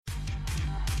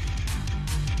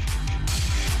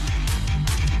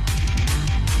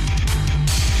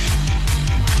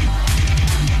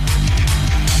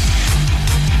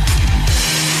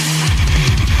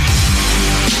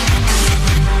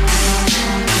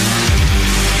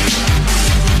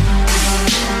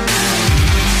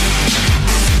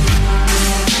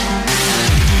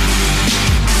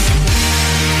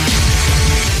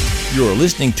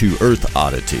listening to Earth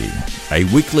Oddity,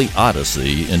 a weekly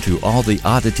odyssey into all the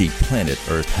oddity planet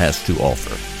Earth has to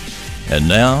offer. And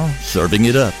now, serving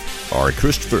it up are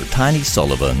Christopher Tiny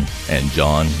Sullivan and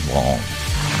John Long.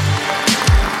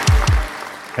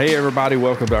 Hey everybody,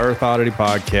 welcome to Earth Oddity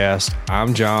Podcast.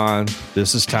 I'm John.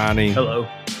 This is Tiny. Hello.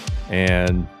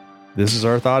 And this is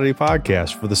Earth Oddity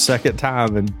Podcast. For the second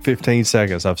time in 15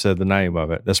 seconds, I've said the name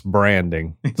of it. That's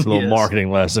branding. It's a little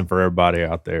marketing lesson for everybody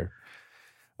out there.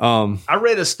 I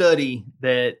read a study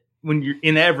that when you're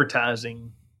in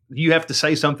advertising, you have to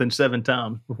say something 7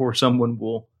 times before someone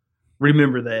will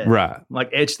remember that. Right.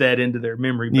 Like etch that into their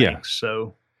memory banks.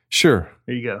 So sure.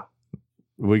 There you go.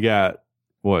 We got,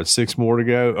 6 more to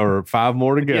go or 5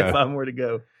 more to go? Yeah, 5 more to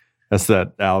go. That's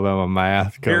that Alabama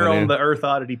math coming here on in. the Earth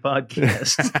Oddity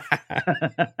Podcast.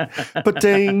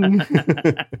 Ba-ding.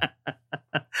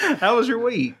 How was your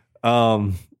week?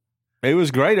 It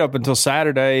was great up until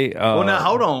Saturday. Well, now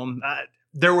hold on.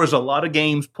 There was a lot of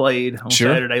games played on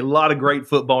Saturday. A lot of great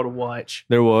football to watch.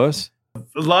 There was.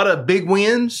 A lot of big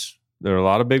wins. There were a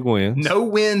lot of big wins. No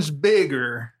wins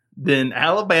bigger than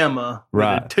Alabama with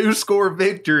a 2-score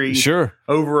victory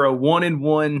over a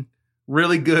 1-1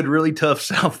 really good, really tough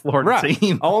South Florida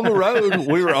team. On the road.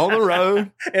 We were on the road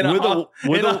in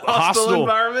a hostile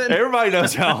environment. Everybody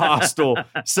knows how hostile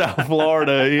South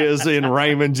Florida is in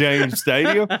Raymond James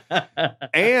Stadium.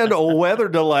 And a weather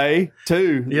delay,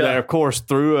 too. Yeah. That, of course,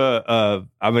 threw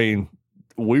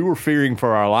we were fearing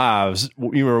for our lives.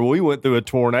 We went through a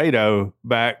tornado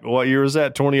back, what year was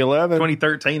that, 2011?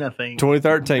 2013, I think.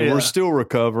 2013. Yeah. We're still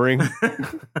recovering.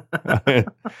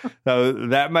 So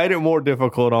that made it more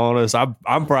difficult on us.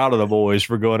 I'm proud of the boys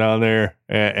for going down there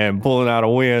and pulling out a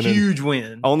win. Huge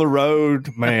win. On the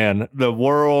road, man, the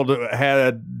world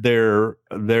had they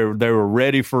were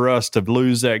ready for us to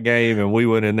lose that game, and we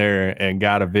went in there and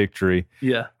got a victory.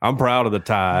 Yeah. I'm proud of the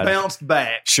Tide. Bounced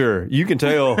back. Sure. You can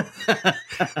tell.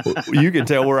 You can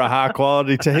tell we're a high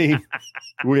quality team.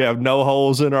 We have no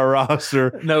holes in our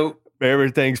roster. Nope.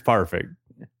 Everything's perfect.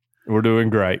 We're doing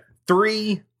great.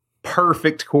 3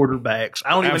 perfect quarterbacks.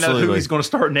 I don't even know who he's going to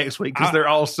start next week because they're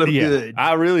all so good.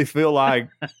 I really feel like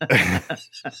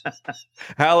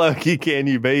how lucky can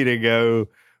you be to go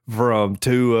from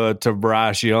Tua to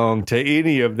Bryce Young to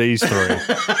any of these 3?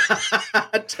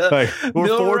 We're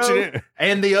Milroe fortunate.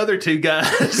 And the other 2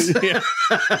 guys.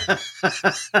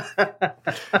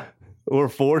 We're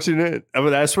fortunate. I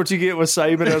mean, that's what you get with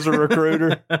Saban as a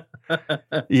recruiter.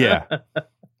 Yeah.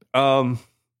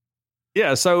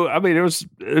 Yeah, so, I mean, it was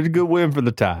a good win for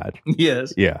the Tide.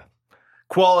 Yes. Yeah.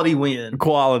 Quality win.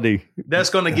 Quality. That's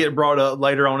going to get brought up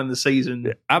later on in the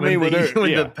season. I mean, when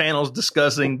the panel's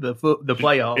discussing the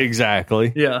playoff.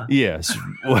 Exactly. Yeah. Yes.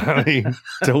 Well, I mean,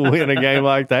 to win a game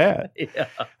like that,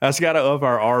 that's got to up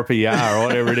our RPI or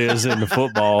whatever it is in the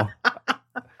football.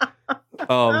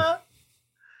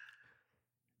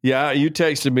 Yeah, you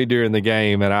texted me during the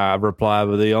game, and I replied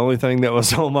with the only thing that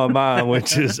was on my mind,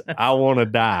 which is I want to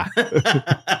die.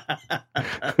 I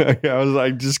was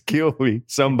like, just kill me,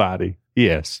 somebody.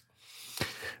 Yes.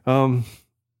 Yeah,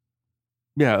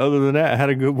 other than that, I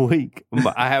had a good week.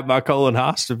 I had my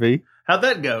colonoscopy. How'd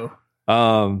that go?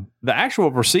 The actual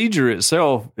procedure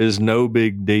itself is no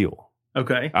big deal.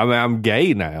 Okay. I mean, I'm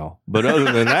gay now, but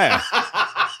other than that,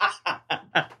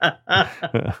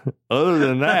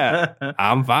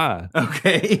 I'm fine.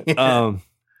 Okay.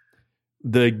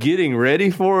 The getting ready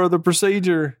for the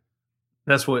procedure,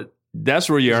 that's where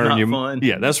you earn your fun.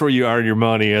 Yeah, that's where you earn your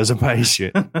money as a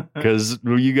patient because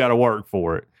you got to work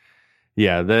for it.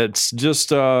 Yeah, that's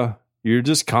just you're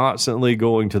just constantly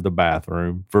going to the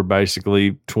bathroom for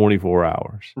basically 24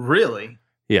 hours. Really?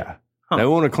 Yeah. Huh. They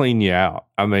want to clean you out.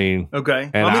 I mean, okay.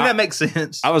 I mean, that makes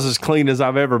sense. I was as clean as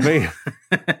I've ever been.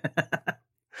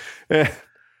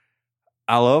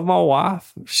 I love my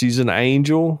wife. She's an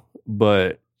angel,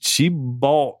 but she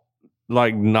bought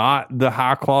not the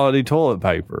high quality toilet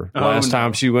paper last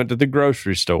time she went to the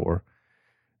grocery store.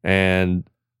 And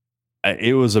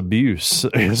it was abuse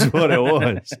is what it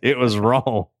was. It was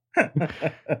wrong.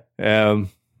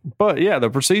 But yeah, the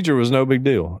procedure was no big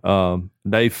deal.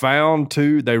 They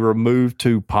removed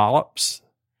 2 polyps.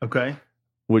 Okay.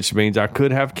 Which means I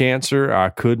could have cancer. I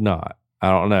could not.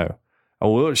 I don't know. I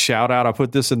will shout out. I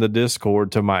put this in the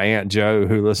Discord to my Aunt Jo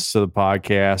who listens to the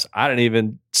podcast. I didn't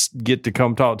even get to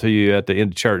come talk to you at the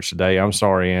end of church today. I'm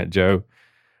sorry, Aunt Jo.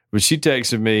 But she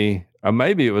texted me,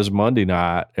 maybe it was Monday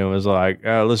night, and was like,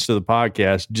 listen to the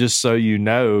podcast. Just so you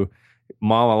know,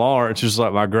 Mama Lawrence, just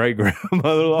like my great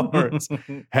grandmother Lawrence,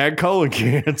 had colon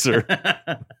cancer.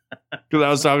 Because I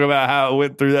was talking about how it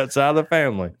went through that side of the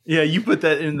family. Yeah, you put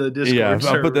that in the Discord. Yeah,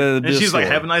 server. I put that in the Discord. And she's like,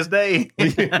 have a nice day.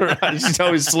 Right. She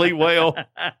told me to sleep well.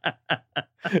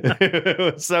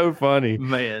 It was so funny.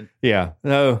 Man. Yeah.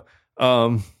 No.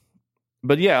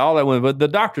 But yeah, all that went. But the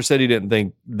doctor said he didn't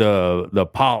think the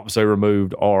polyps they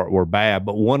removed were bad,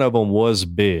 but one of them was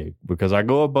big because I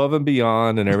go above and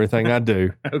beyond in everything I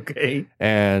do. Okay.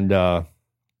 And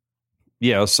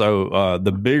yeah, so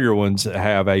the bigger ones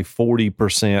have a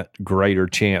 40% greater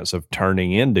chance of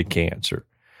turning into cancer.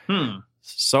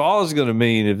 So all it's going to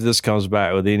mean if this comes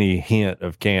back with any hint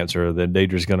of cancer, then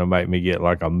Deidre's going to make me get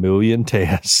like 1 million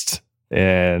tests,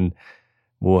 and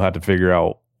we'll have to figure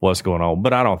out what's going on.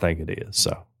 But I don't think it is,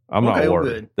 so I'm not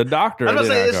worried. Good. The doctor, I was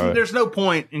going to say, there's no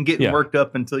point in getting worked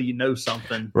up until you know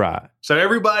something. Right. So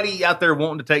everybody out there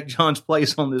wanting to take John's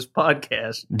place on this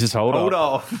podcast, just hold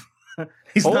off.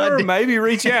 Or maybe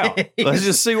reach out. Let's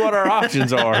just see what our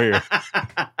options are here.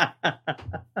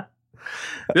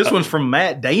 This one's from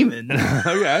Matt Damon.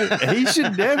 Okay. He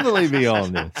should definitely be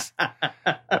on this.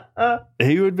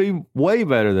 He would be way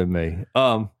better than me.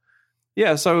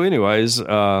 Yeah, so anyways,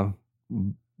 the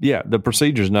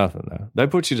procedure's nothing though. They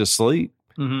put you to sleep.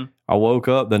 Mm-hmm. I woke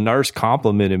up. The nurse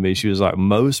complimented me. She was like,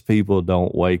 most people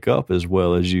don't wake up as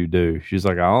well as you do. She's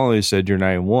like, I only said your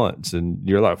name once and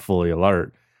you're like fully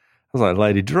alert. I was like,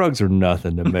 lady, drugs are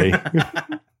nothing to me.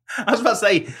 I was about to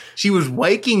say, she was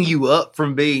waking you up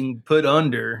from being put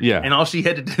under. Yeah. And all she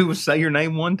had to do was say your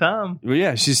name one time. Well,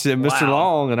 yeah. She said, Mr.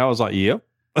 Long. And I was like, yep.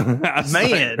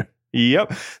 Man.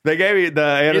 Yep. They gave me the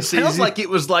anesthesia. It sounds like it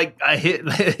was like a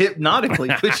hypnotically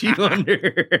put you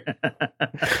under.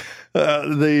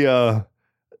 The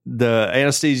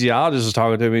anesthesiologist was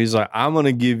talking to me. He's like, I'm going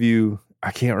to give you,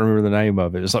 I can't remember the name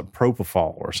of it. It's like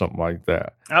propofol or something like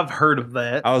that. I've heard of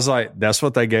that. I was like, that's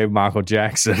what they gave Michael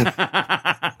Jackson.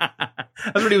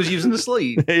 That's what he was using to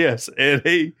sleep. Yes. And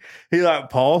he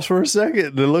like paused for a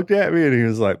second and looked at me and he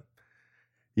was like,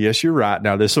 yes, you're right.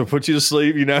 Now this will put you to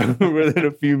sleep, within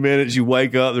a few minutes you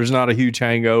wake up. There's not a huge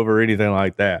hangover or anything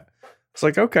like that. It's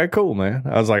like, okay, cool, man.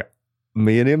 I was like,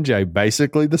 me and MJ,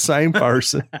 basically the same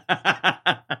person.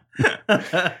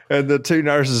 And the two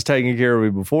nurses taking care of me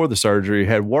before the surgery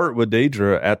had worked with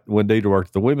Deidre when Deidre worked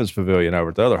at the women's pavilion over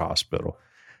at the other hospital.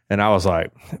 And I was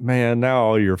like, man, now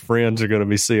all your friends are going to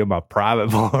be seeing my private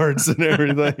parts and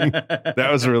everything. That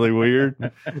was really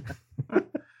weird.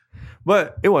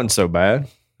 But it wasn't so bad.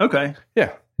 Okay.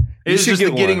 Yeah. It's just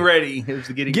the getting ready. It was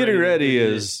the getting ready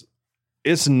is,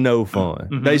 it's no fun.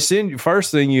 Mm-hmm. They send you,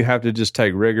 first thing you have to just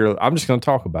take regular, I'm just going to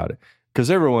talk about it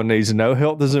because everyone needs to know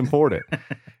health is important.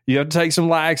 You have to take some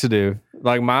laxative.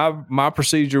 Like my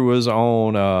procedure was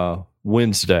on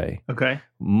Wednesday. Okay.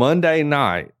 Monday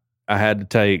night, I had to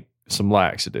take some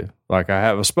laxative. Like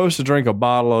I was supposed to drink a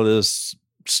bottle of this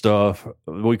stuff.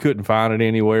 We couldn't find it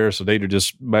anywhere, so they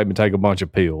just made me take a bunch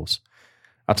of pills.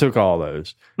 I took all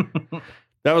those.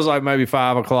 That was like maybe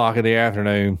 5 o'clock in the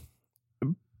afternoon.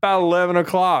 About 11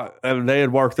 o'clock, and they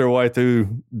had worked their way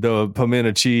through the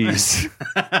pimento cheese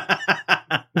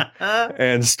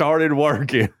and started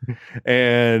working.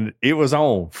 And it was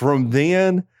on from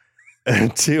then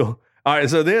until... All right,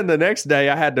 so then the next day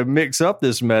I had to mix up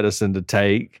this medicine to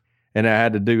take, and I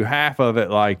had to do half of it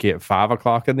like at 5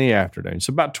 o'clock in the afternoon.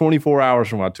 So about 24 hours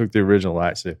from when I took the original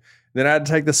laxative. Then I had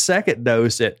to take the second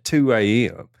dose at 2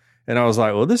 a.m. And I was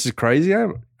like, well, this is crazy. I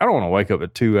don't want to wake up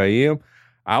at 2 a.m.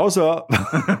 I was up.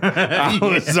 I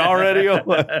was already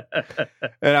awake.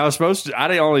 And I was supposed to, I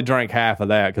didn't only drink half of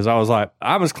that because I was like,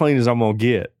 I'm as clean as I'm going to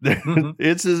get. Mm-hmm.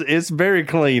 It's very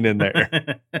clean in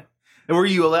there. Were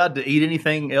you allowed to eat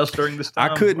anything else during this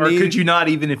time? I couldn't. Or could you not,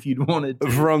 even if you'd wanted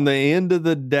to? From the end of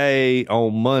the day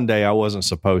on Monday, I wasn't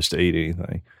supposed to eat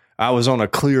anything. I was on a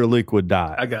clear liquid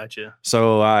diet. I got you.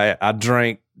 So I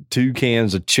drank 2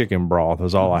 cans of chicken broth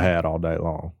was all I had all day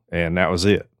long. And that was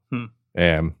it.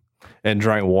 And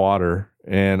drank water.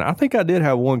 And I think I did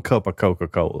have 1 cup of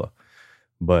Coca-Cola.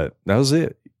 But that was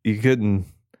it. You couldn't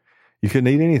eat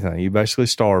anything. You basically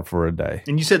starved for a day.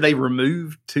 And you said they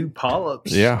removed 2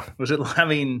 polyps. Yeah. Was it,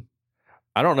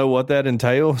 I don't know what that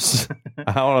entails.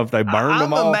 I don't know if they burned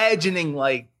them all. I'm imagining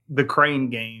like the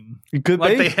Crane game. It could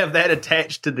like be. They have that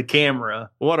attached to the camera.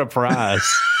 What a prize.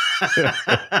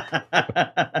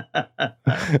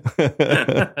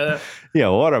 Yeah,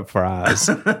 what a prize.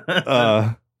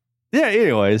 Yeah,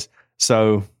 anyways.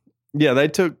 So, yeah, they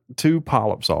took 2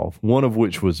 polyps off, one of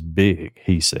which was big,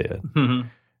 he said. Mm-hmm.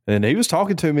 And he was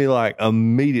talking to me like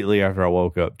immediately after I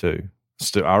woke up too.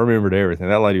 Still, I remembered everything.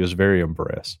 That lady was very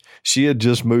impressed. She had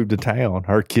just moved to town.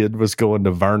 Her kid was going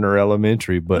to Verner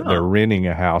Elementary, but they're renting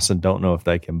a house and don't know if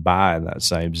they can buy in that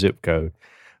same zip code.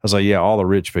 was like, yeah, all the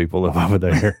rich people live over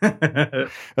there. I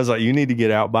was like, you need to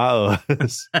get out by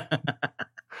us.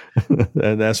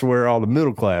 And that's where all the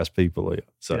middle class people live.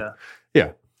 So,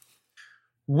 yeah.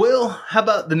 Well, how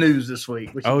about the news this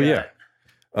week? Yeah.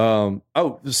 And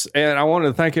I wanted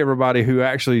to thank everybody who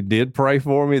actually did pray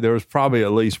for me. There was probably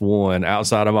at least one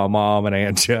outside of my mom and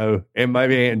Aunt Joe and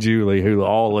maybe Aunt Julie who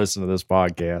all listen to this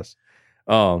podcast.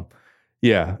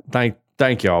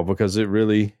 Thank y'all because it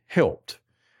really helped.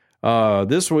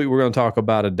 This week we're going to talk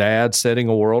about a dad setting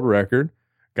a world record.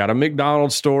 Got a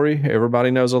McDonald's story. Everybody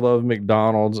knows I love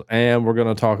McDonald's. And we're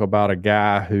going to talk about a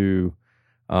guy who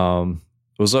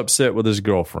was upset with his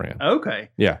girlfriend. Okay.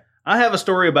 Yeah. I have a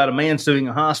story about a man suing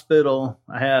a hospital.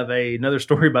 I have another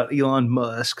story about Elon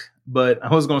Musk. But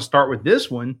I was going to start with this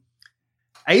one.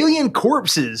 Alien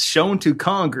corpses shown to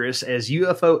Congress as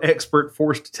UFO expert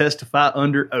forced to testify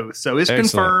under oath. So it's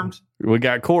confirmed. We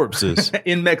got corpses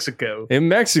in Mexico. In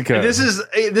Mexico. And this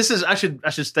is I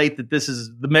should state that this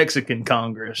is the Mexican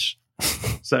Congress.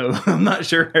 So I'm not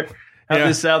sure how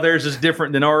this out theirs is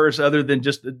different than ours, other than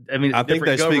just I think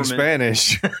they speak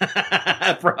Spanish.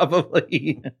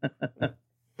 Probably.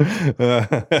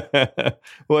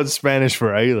 What's Spanish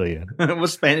for alien?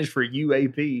 What's Spanish for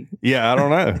UAP? Yeah, I don't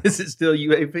know. Is it still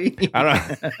UAP? I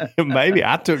don't. Maybe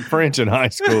I took French in high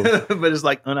school, but it's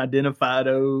like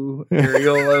unidentified-o,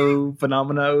 aerial-o,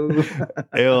 phenomeno,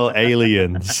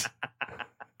 aliens,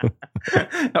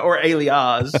 or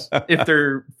alias if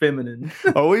they're feminine.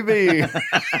 Are we being?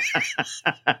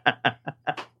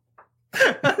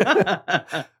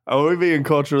 Are we being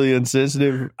culturally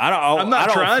insensitive? I'm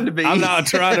not trying to be. I'm not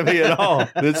trying to be at all.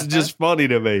 This is just funny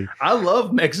to me. I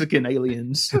love Mexican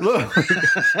aliens. Look,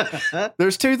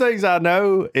 there's two things I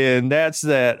know, and that's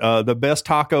that the best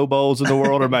taco bowls in the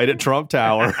world are made at Trump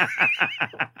Tower.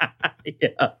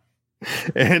 Yeah.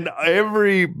 And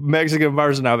every Mexican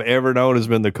person I've ever known has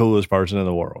been the coolest person in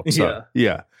the world. So,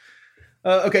 yeah.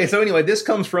 Okay, so anyway, this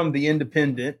comes from The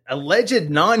Independent.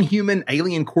 Alleged non-human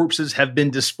alien corpses have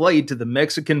been displayed to the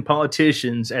Mexican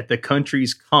politicians at the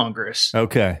country's Congress.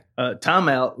 Okay.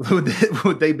 Timeout.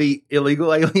 Would they be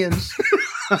illegal aliens?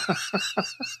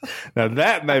 Now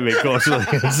that may be culturally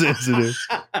insensitive.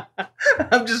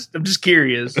 I'm just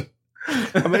curious.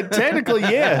 I mean, technically,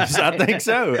 yes. I think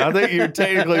so. I think you're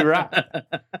technically right.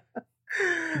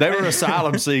 They were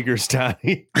asylum seekers,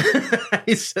 Tiny.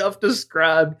 A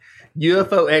self-described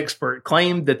UFO expert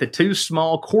claimed that the two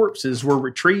small corpses were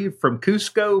retrieved from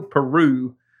Cusco,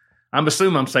 Peru. I'm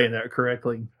assuming I'm saying that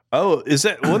correctly. Oh,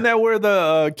 wasn't that where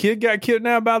the kid got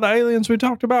kidnapped by the aliens we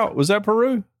talked about? Was that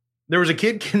Peru? There was a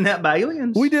kid kidnapped by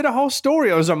aliens? We did a whole story.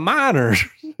 It was a minor.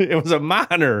 It was a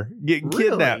minor getting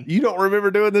kidnapped. You don't remember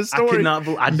doing this story? I don't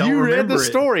remember. You read the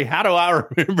story. How do I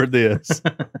remember this?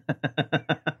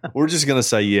 We're just going to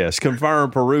say yes.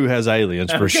 Confirm Peru has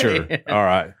aliens for sure. All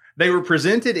right. They were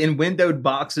presented in windowed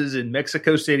boxes in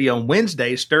Mexico City on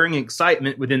Wednesday, stirring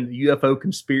excitement within the UFO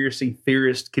conspiracy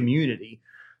theorist community.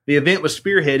 The event was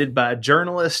spearheaded by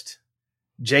journalist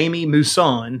Jamie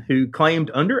Mousson, who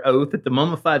claimed under oath that the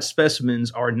mummified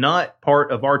specimens are not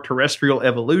part of our terrestrial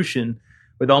evolution,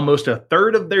 with almost a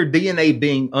third of their DNA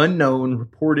being unknown,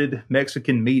 reported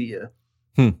Mexican media.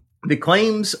 The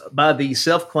claims by the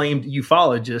self-claimed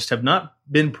ufologist have not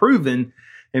been proven,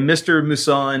 and Mr.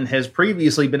 Mousson has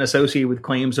previously been associated with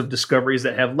claims of discoveries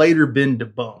that have later been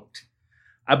debunked.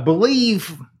 I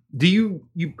believe,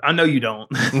 I know you don't,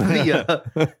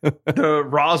 the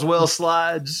Roswell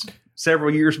slides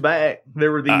several years back,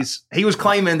 there were these, he was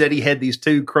claiming that he had these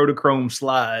two Kodachrome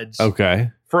slides. Okay.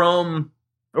 From,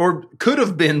 or could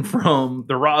have been from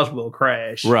the Roswell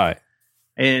crash. Right.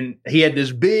 And he had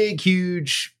this big,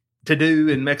 huge to-do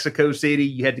in Mexico City.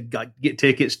 You had to get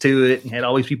tickets to it and had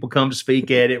all these people come to speak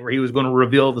at it where he was going to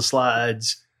reveal the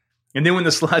slides. And then when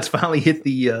the slides finally hit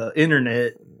the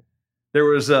internet, there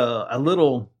was a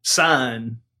little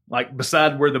sign like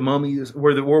beside where the mummies,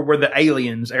 where the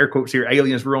aliens, air quotes here,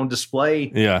 aliens were on display.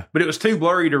 Yeah. But it was too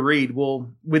blurry to read. Well,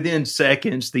 within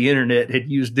seconds, the internet had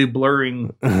used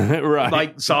deblurring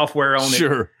like software on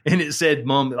it. And it said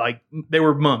like they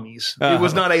were mummies. It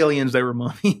was not aliens, they were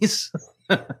mummies.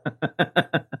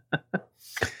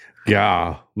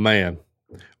 Yeah, man.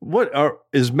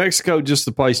 Is Mexico just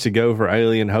the place to go for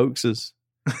alien hoaxes?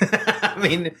 I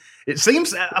mean, it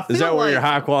seems. Is that where your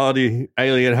high quality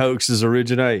alien hoaxes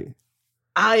originate?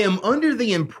 I am under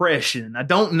the impression, I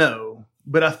don't know,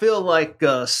 but I feel like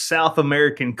South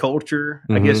American culture,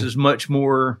 I guess, is much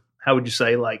more, how would you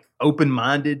say, like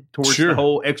open-minded towards the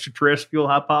whole extraterrestrial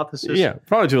hypothesis. Yeah,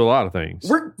 probably to a lot of things.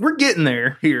 We're getting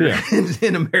there here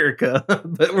in America,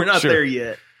 but we're not there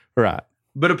yet. Right.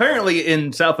 But apparently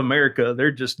in South America,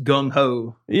 they're just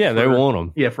gung-ho. Yeah, they want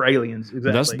them. Yeah, for aliens.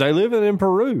 Exactly. They live in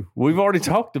Peru. We've already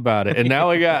talked about it. And now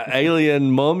we got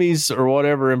alien mummies or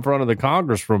whatever in front of the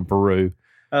Congress from Peru.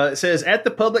 It says, at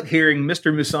the public hearing,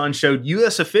 Mr. Musan showed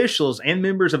U.S. officials and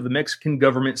members of the Mexican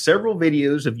government several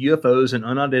videos of UFOs and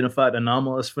unidentified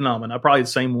anomalous phenomena. Probably the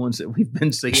same ones that we've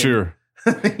been seeing. Sure.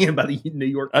 By the New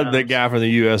York Times. The guy from the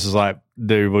U.S. is like,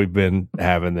 dude, we've been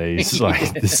having these.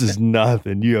 Like, this is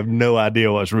nothing. You have no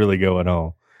idea what's really going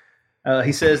on.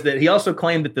 He says that he also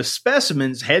claimed that the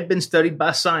specimens had been studied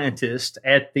by scientists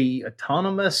at the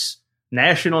Autonomous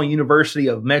National University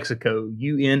of Mexico,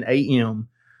 UNAM,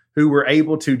 who were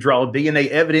able to draw DNA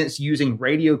evidence using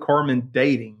radiocarbon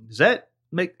dating. Does that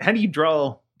make, how do you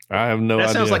draw? I have no idea.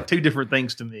 That sounds like two different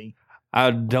things to me.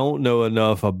 I don't know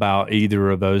enough about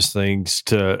either of those things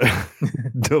to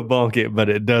debunk it, but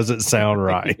it doesn't sound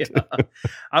right. Yeah.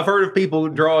 I've heard of people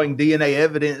drawing DNA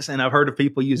evidence, and I've heard of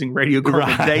people using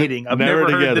radiocarbon dating. I've never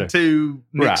heard the two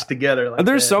mixed together. Like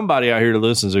There's that. Somebody out here to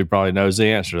listen who probably knows the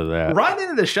answer to that. Right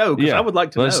into the show, because I would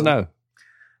like to know. Let us know.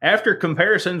 After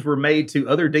comparisons were made to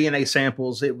other DNA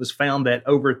samples, it was found that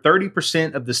over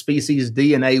 30% of the species'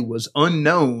 DNA was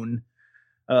unknown.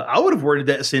 I would have worded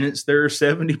that sentence, there are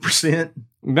 70%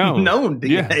 known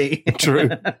DNA. Yeah, true.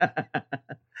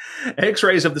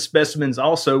 X-rays of the specimens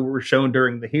also were shown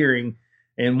during the hearing,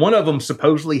 and one of them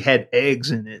supposedly had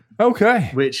eggs in it. Okay.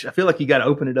 Which I feel like you got to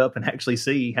open it up and actually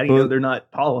see. How do you know they're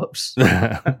not polyps? Those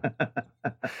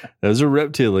are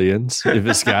reptilians, if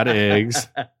it's got eggs.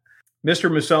 Mr.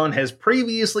 Musan has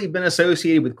previously been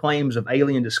associated with claims of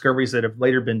alien discoveries that have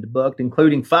later been debunked,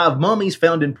 including 5 mummies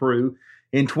found in Peru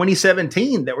in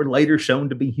 2017 that were later shown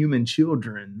to be human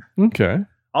children. Okay.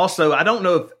 Also, I don't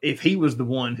know if he was the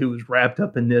one who was wrapped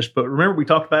up in this, but remember we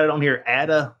talked about it on here,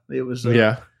 Ada? It was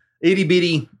a itty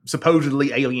bitty,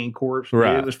 supposedly alien corpse.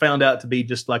 Right. It was found out to be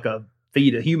just like a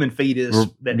human fetus.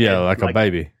 That had, like a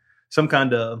baby. Some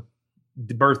kind of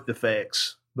birth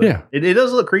defects. But it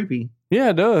does look creepy. Yeah,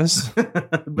 it does.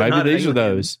 Maybe these are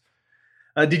those.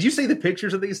 Did you see the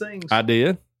pictures of these things? I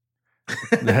did.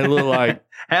 They look like...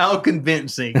 How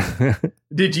convincing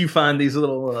did you find these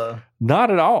little...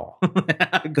 Not at all.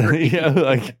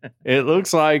 Like it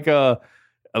looks like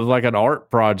an art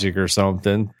project or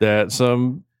something that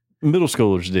some middle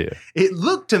schoolers did. It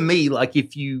looked to me like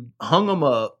if you hung them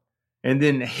up and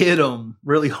then hit them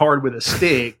really hard with a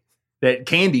stick, that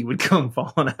candy would come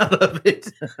falling out of it.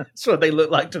 That's what they look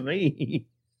like to me.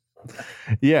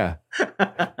 Yeah.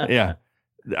 Yeah.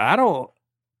 I don't,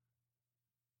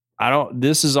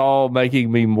 this is all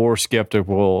making me more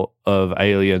skeptical of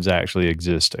aliens actually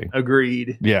existing.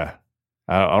 Agreed. Yeah.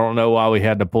 I don't know why we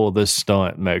had to pull this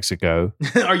stunt in Mexico.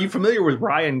 Are you familiar with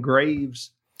Ryan Graves?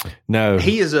 No.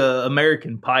 He is an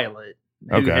American pilot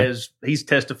who he's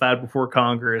testified before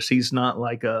Congress. He's not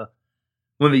like one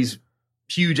of these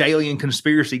huge alien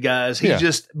conspiracy guys.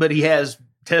 But he has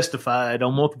testified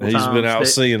on multiple times. He's been out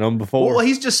seeing them before. Well,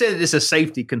 he's just said it's a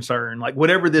safety concern. Like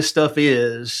whatever this stuff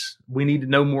is, we need to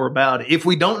know more about it. If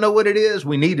we don't know what it is,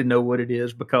 we need to know what it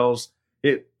is because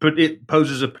it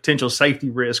poses a potential safety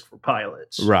risk for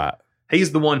pilots. Right.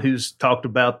 He's the one who's talked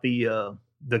about the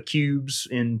cubes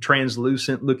in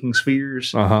translucent looking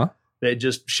spheres. That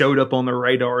just showed up on their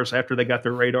radars after they got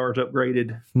their radars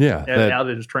upgraded. Yeah. Out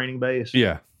at his training base.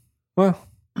 Yeah. Well,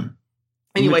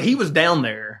 anyway, he was down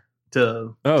there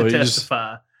to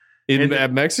testify.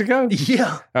 At Mexico?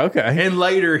 Yeah. Okay. And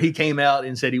later he came out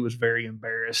and said he was very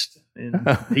embarrassed and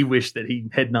he wished that he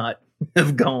had not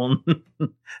have gone.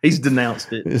 He's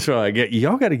denounced it. That's right.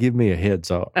 Y'all got to give me a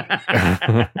heads up.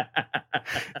 If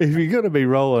you're going to be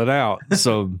rolling out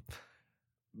some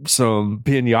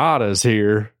pinatas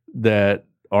here that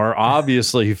are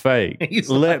obviously fake,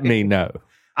 let me know.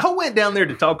 I went down there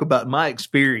to talk about my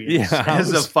experience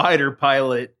as a fighter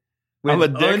pilot. I'm a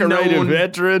decorated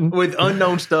veteran with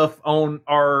unknown stuff on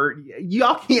our.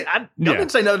 Y'all can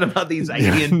say nothing about these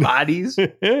alien bodies.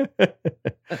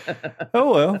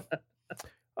 Oh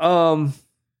well.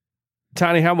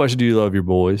 Tiny, how much do you love your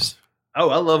boys? Oh,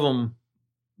 I love them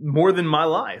more than my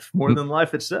life, more than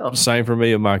life itself. Same for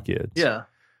me and my kids. Yeah.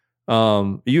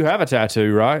 You have a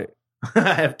tattoo, right?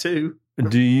 I have 2.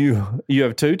 Do you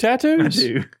have 2 tattoos? I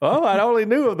do. Oh, I only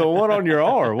knew of the one on your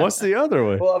arm. What's the other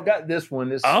one? Well, I've got this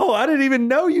one. I didn't even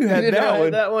know you had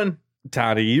that one.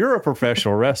 Tiny, you're a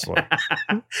professional wrestler.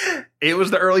 It was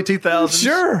the early 2000s.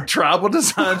 Sure. Tribal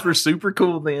designs were super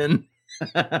cool then.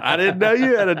 I didn't know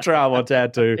you had a tribal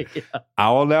tattoo. Yeah.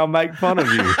 I will now make fun of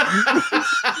you.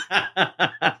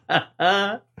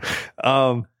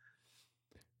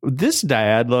 This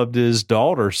dad loved his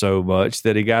daughter so much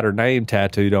that he got her name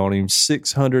tattooed on him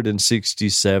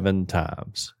 667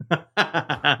 times.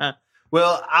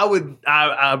 Well,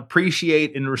 I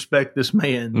appreciate and respect this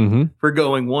man for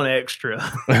going one extra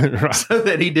Right. so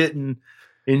that he didn't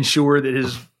ensure that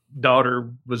his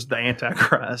daughter was the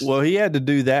Antichrist. Well, he had to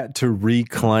do that to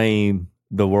reclaim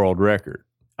the world record.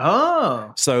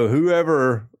 Oh. So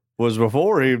whoever was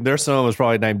before him, their son was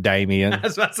probably named Damien.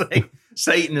 That's what I say.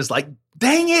 Satan is like,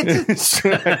 dang it.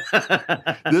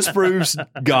 This proves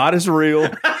God is real.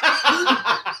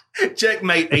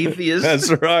 Checkmate, atheist.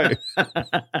 That's right.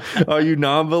 All you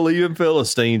non-believing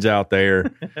Philistines out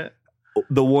there,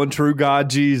 the one true God,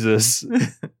 Jesus,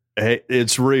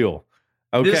 it's real.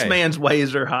 Okay. This man's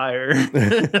ways are higher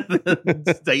than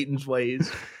Satan's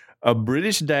ways. A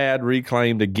British dad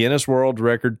reclaimed a Guinness World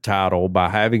Record title by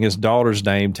having his daughter's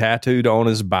name tattooed on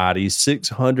his body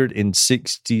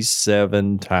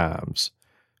 667 times.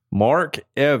 Mark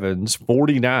Evans,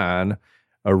 49,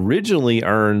 originally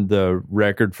earned the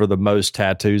record for the most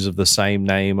tattoos of the same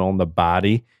name on the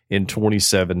body in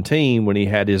 2017 when he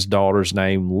had his daughter's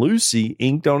name, Lucy,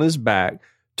 inked on his back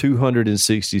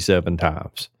 267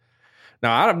 times.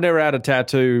 Now, I've never had a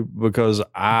tattoo because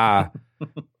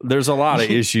there's a lot of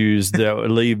issues that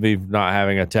would leave me not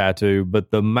having a tattoo,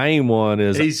 but the main one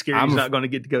is he's scared he's not going to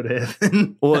get to go to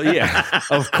heaven. Well, yeah,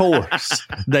 of course.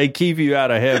 They keep you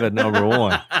out of heaven, number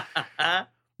one.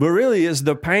 But really, it's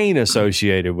the pain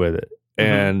associated with it.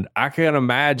 And I can't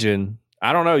imagine.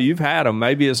 I don't know. You've had them.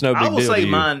 Maybe it's no big deal. I will say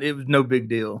mine, it was no big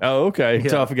deal. Oh, okay. Yeah.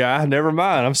 Tough guy. Never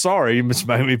mind. I'm sorry. You just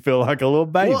made me feel like a little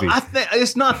baby. Well,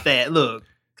 it's not that. Look,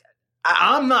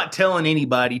 I'm not telling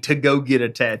anybody to go get a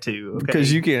tattoo. Okay?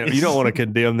 Because you don't want to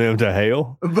condemn them to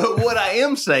hell. But what I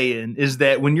am saying is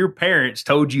that when your parents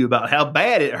told you about how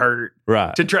bad it hurt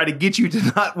to try to get you to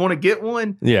not want to get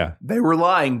one, they were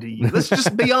lying to you. Let's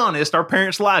just be honest. Our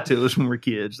parents lied to us when we were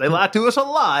kids. They lied to us a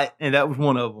lot, and that was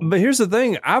one of them. But here's the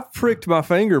thing. I've pricked my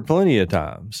finger plenty of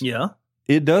times. Yeah.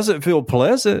 It doesn't feel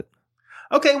pleasant.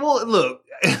 Okay, well, look,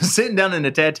 sitting down in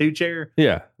a tattoo chair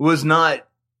was not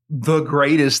the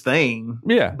greatest thing.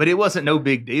 Yeah. But it wasn't no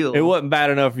big deal. It wasn't bad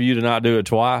enough for you to not do it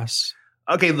twice.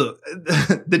 Okay, look,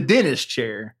 the dentist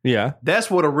chair. Yeah. That's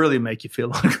what'll really make you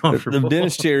feel uncomfortable. The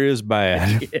dentist chair is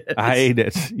bad. Yes. I hate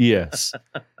it. Yes.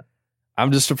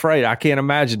 I'm just afraid. I can't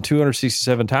imagine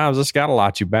 267 times. That's got to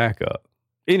light you back up.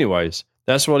 Anyways,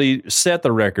 that's what he set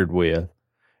the record with.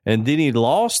 And then he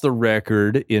lost the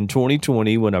record in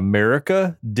 2020 when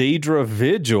America Deidre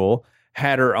Vigil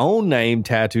had her own name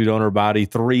tattooed on her body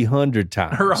 300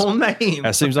 times. Her own name.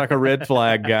 That seems like a red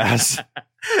flag, guys.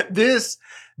 This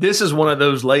is one of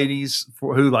those ladies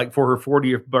who, like, for her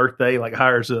 40th birthday, like,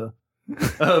 hires a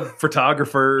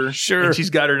photographer. Sure. And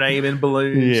she's got her name in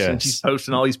balloons. Yes. And she's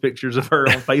posting all these pictures of her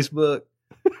on Facebook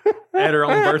at her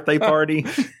own birthday party.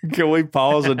 Can we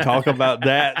pause and talk about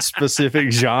that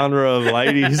specific genre of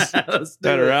ladies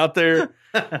that are out there?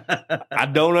 I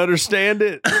don't understand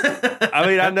it. I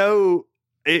mean, I know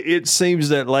it seems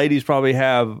that ladies probably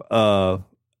have a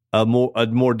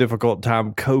more difficult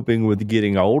time coping with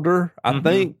getting older. I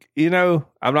think,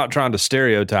 I'm not trying to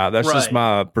stereotype. That's just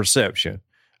my perception.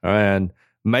 And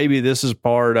maybe this is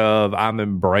part of I'm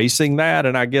embracing that.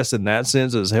 And I guess in that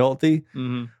sense, it's healthy.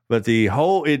 But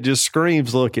it just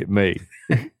screams, look at me.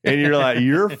 And you're like,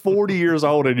 you're 40 years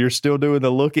old and you're still doing the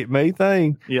look at me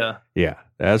thing. Yeah. Yeah.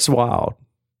 That's wild.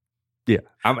 Yeah.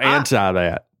 I'm anti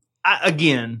that. I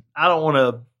don't want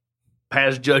to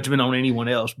pass judgment on anyone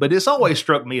else, but it's always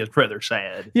struck me as rather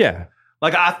sad. Yeah.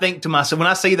 Like, I think to myself, when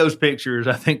I see those pictures,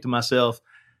 I think to myself,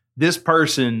 this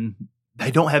person,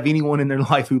 they don't have anyone in their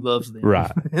life who loves them.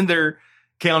 Right. And they're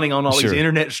counting on all these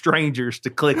internet strangers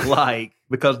to click like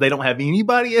because they don't have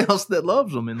anybody else that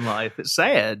loves them in life. It's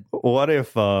sad. What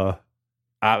if, I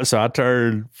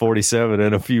turned 47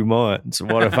 in a few months.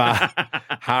 What if I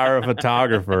hire a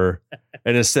photographer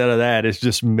and instead of that, it's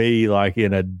just me like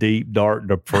in a deep, dark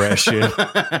depression,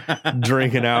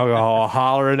 drinking alcohol,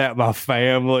 hollering at my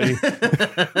family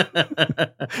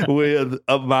with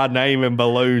my name and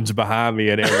balloons behind me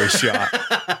in every shot.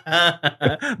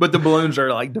 But the balloons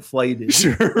are like deflated.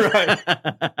 Sure, right.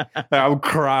 I'm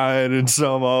crying and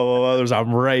some others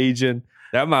I'm raging.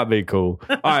 That might be cool.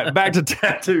 All right, back to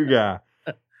Tattoo Guy.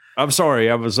 I'm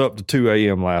sorry, I was up to 2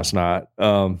 a.m. last night.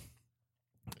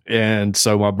 And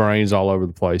so my brain's all over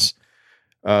the place.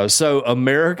 So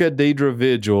America Deidre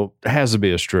Vigil has to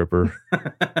be a stripper.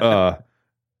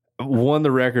 Won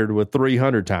the record with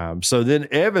 300 times. So then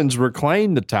Evans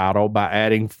reclaimed the title by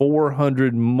adding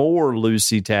 400 more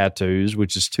Lucy tattoos,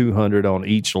 which is 200 on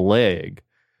each leg.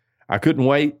 I couldn't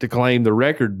wait to claim the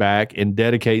record back and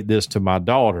dedicate this to my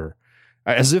daughter.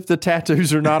 As if the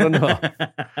tattoos are not enough.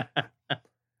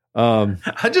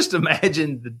 I just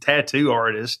imagine the tattoo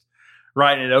artist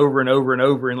writing it over and over and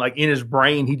over, and like in his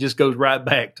brain, he just goes right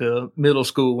back to middle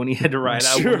school when he had to write,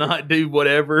 "I will not do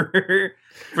whatever"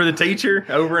 for the teacher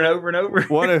over and over and over.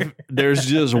 What if there's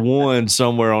just one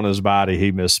somewhere on his body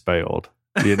he misspelled,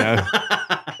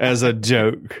 as a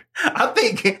joke? I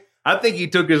think he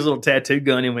took his little tattoo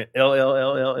gun and went L L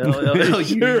L L L L L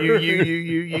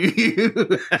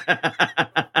U.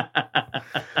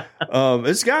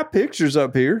 It's got pictures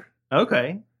up here.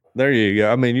 Okay. There you go.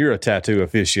 I mean, you're a tattoo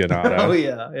aficionado. Oh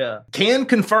yeah. Can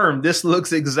confirm this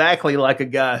looks exactly like a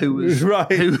guy who was right.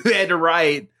 who had to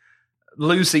write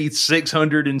Lucy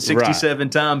 667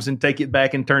 times and take it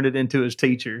back and turn it into his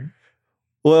teacher.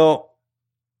 Well,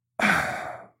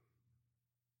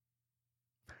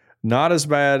 not as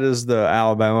bad as the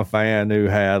Alabama fan who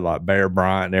had like Bear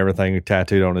Bryant and everything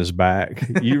tattooed on his back.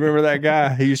 You remember that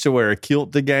guy? He used to wear a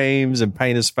kilt to games and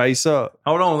paint his face up.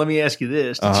 Hold on, let me ask you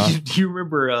this. Do you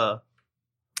remember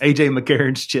AJ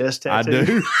McCarron's chest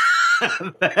tattoo? I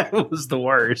do. That was the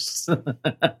worst.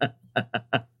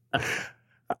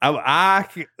 I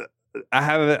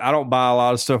don't buy a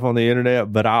lot of stuff on the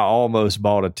internet, but I almost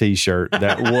bought a t-shirt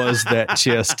that was that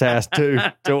chest tattoo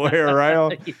to wear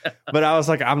around. Yeah. But I was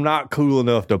like, I'm not cool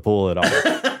enough to pull it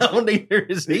off. Well, neither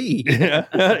is he. Yeah,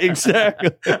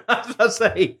 exactly. I was about to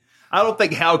say, I don't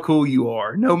think how cool you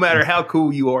are, no matter how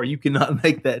cool you are, you cannot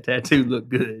make that tattoo look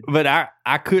good. But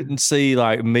I couldn't see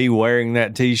like me wearing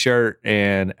that t-shirt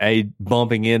and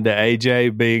bumping into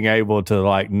AJ being able to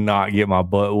like not get my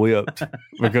butt whipped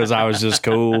because I was just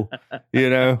cool, I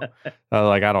was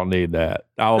like, I don't need that.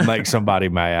 I will make somebody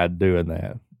mad doing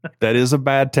that. That is a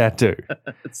bad tattoo.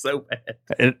 It's so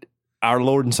bad. Our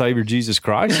Lord and Savior Jesus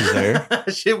Christ is there.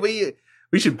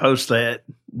 We should post that,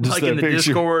 just like in the picture.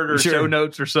 Discord or show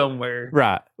notes or somewhere.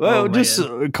 Right. Well, just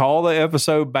call the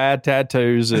episode Bad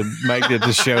Tattoos and make it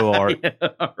the show art. Yeah,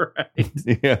 right.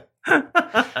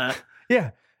 Yeah.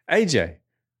 Yeah. AJ,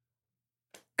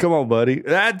 come on, buddy.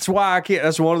 That's why I can't.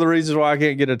 That's one of the reasons why I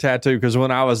can't get a tattoo, because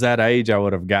when I was that age, I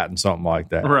would have gotten something like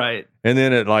that. Right. And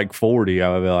then at like 40,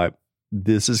 I would be like,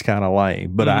 this is kind of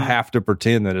lame, but I have to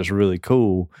pretend that it's really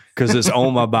cool because it's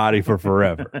on my body for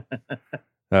forever.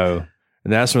 So.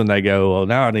 And that's when they go, well,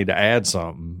 now I need to add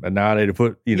something. And now I need to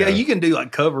put, Yeah, you can do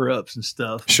like cover-ups and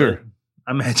stuff. Sure.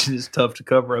 I imagine it's tough to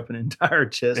cover up an entire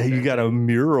chest. You got a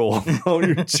mural on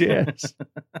your chest.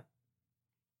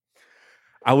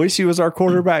 I wish he was our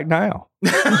quarterback now.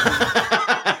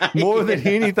 More than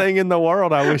anything in the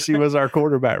world, I wish he was our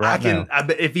quarterback now. I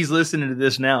bet if he's listening to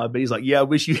this now, I bet he's like, yeah, I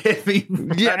wish you had me.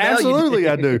 Yeah, absolutely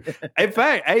I do. In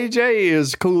fact, AJ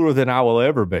is cooler than I will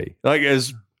ever be. Like,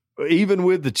 even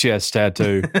with the chest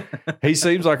tattoo, he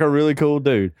seems like a really cool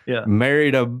dude. Yeah.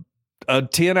 Married a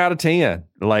 10 out of 10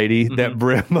 lady that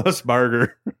Brett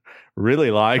Musburger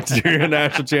really liked during a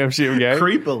national championship game.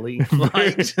 Creepily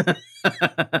liked.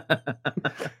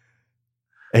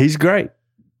 He's great.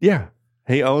 Yeah.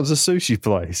 He owns a sushi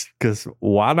place because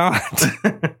why not?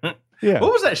 Yeah.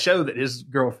 What was that show that his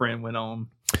girlfriend went on?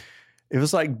 It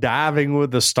was like Diving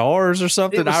with the Stars or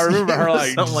something. I remember her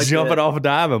like jumping off of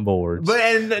diving boards.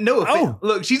 But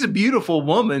look, she's a beautiful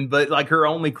woman, but like her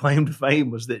only claim to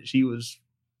fame was that she was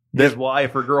his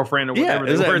wife or girlfriend or whatever.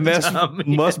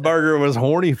 Musburger was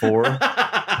horny for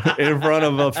her in front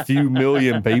of a few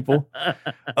million people.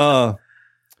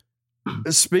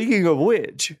 Speaking of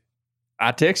which,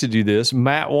 I texted you this.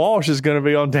 Matt Walsh is going to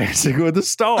be on Dancing with the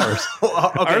Stars.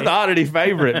 Okay. Our Oddity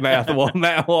favorite, Matt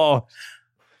Walsh.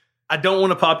 I don't want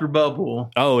to pop your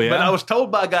bubble. Oh, yeah? But I was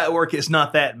told by a guy at work it's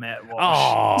not that Matt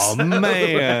Walsh. Oh,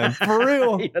 man. For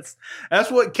real? Yes. That's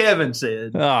what Kevin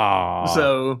said. Oh.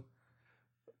 So.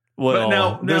 Well,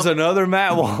 now, there's another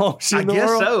Matt Walsh in the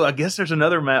world? So. I guess there's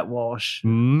another Matt Walsh.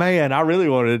 Man, I really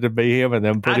wanted it to be him and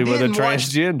then put him with a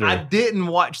transgender. I didn't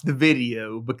watch the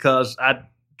video because I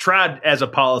tried as a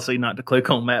policy not to click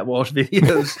on Matt Walsh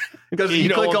videos because you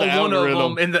click on one of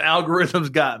them and the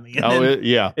algorithms got me. And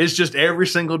it's just every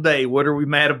single day. What are we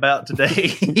mad about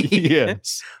today?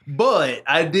 Yes. But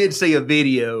I did see a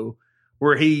video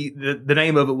where the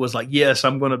name of it was like, yes,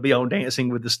 I'm going to be on Dancing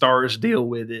with the Stars, deal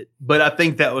with it. But I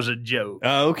think that was a joke.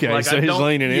 Oh, okay. Like, so he's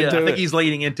leaning into it? I think he's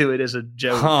leaning into it as a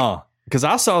joke. Huh. Because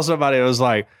I saw somebody that was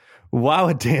like, why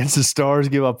would Dance the Stars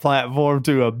give a platform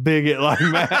to a bigot like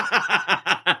Matt?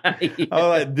 Yeah. I was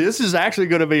like, this is actually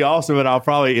going to be awesome, and I'll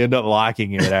probably end up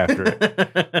liking it after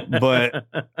it. But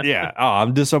yeah,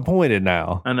 I'm disappointed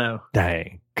now. I know.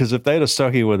 Dang. Because if they'd have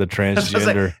stuck him with a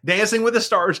transgender. Dancing with the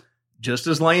Stars, just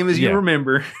as lame as you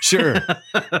remember. Sure.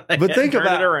 But think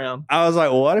about it around. I was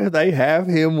like, what if they have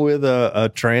him with a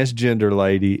transgender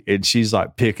lady and she's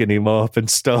like picking him up and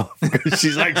stuff?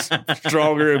 She's like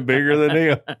stronger and bigger than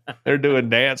him. They're doing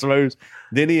dance moves.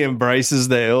 Then he embraces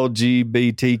the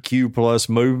LGBTQ plus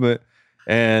movement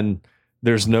and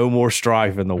there's no more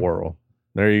strife in the world.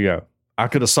 There you go. I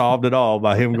could have solved it all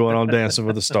by him going on Dancing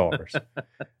with the Stars.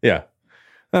 Yeah.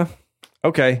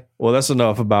 Okay. Well, that's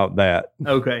enough about that.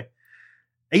 Okay.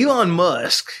 Elon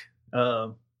Musk,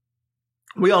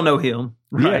 we all know him,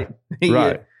 right? Yeah,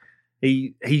 right.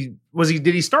 Did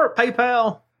he start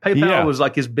PayPal? PayPal was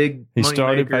like his big He money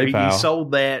started maker. PayPal. He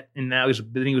sold that and now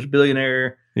he was a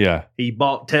billionaire. Yeah. He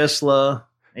bought Tesla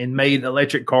and made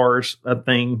electric cars a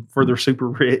thing for the super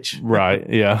rich. Right.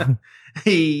 Yeah.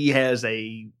 He has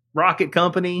a rocket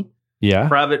company. Yeah.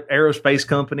 Private aerospace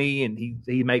company, and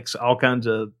he makes all kinds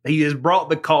of. He has brought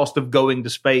the cost of going to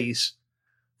space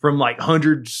from like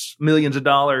hundreds millions of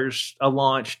dollars a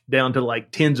launch down to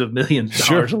like tens of millions of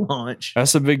dollars a launch.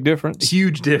 That's a big difference.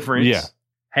 Huge difference. Yeah.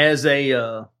 Has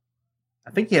I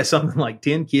think he has something like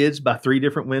 10 kids by 3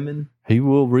 different women. He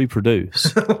will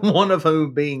reproduce. One of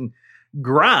whom being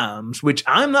Grimes, which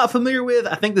I'm not familiar with.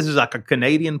 I think this is like a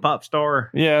Canadian pop star.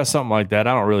 Yeah, something like that.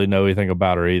 I don't really know anything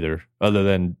about her either, other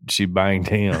than she banged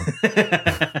him.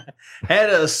 Had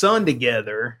a son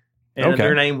together, and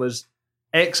their name was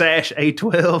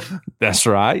A12. That's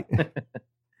right.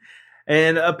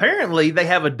 And apparently they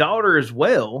have a daughter as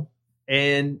well,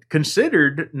 and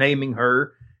considered naming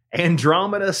her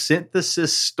Andromeda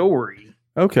Synthesis Story.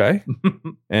 Okay.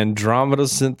 Andromeda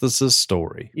Synthesis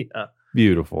Story. Yeah.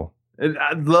 Beautiful.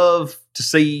 I'd love to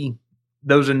see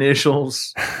those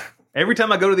initials. Every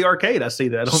time I go to the arcade, I see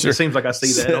that. It seems like I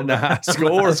see that on the high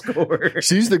score.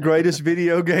 She's the greatest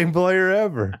video game player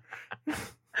ever.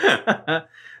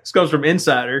 This comes from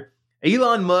Insider.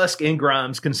 Elon Musk and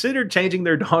Grimes considered changing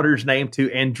their daughter's name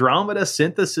to Andromeda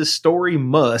Synthesis Story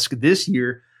Musk this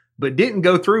year, but didn't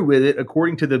go through with it,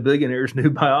 according to the billionaire's new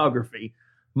biography.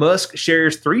 Musk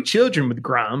shares 3 children with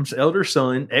Grimes' elder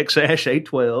son,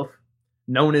 X-A12,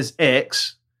 known as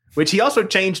X, which he also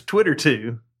changed Twitter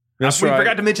to. We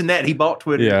forgot to mention that. He bought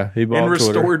Twitter. Yeah, he bought and Twitter.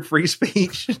 Restored free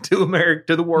speech to America,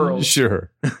 to the world.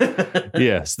 Sure.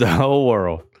 Yes, the whole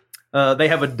world. They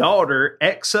have a daughter,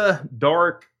 Exa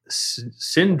Dark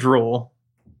Syndrol,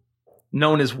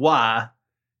 known as Y,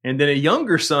 and then a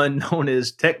younger son known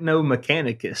as Techno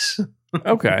Mechanicus.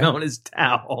 Okay. Known as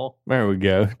Tau. There we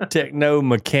go. Techno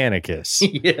Mechanicus.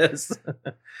 Yes.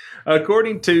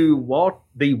 According to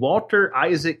the Walter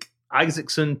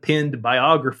Isaacson penned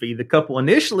biography, the couple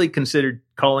initially considered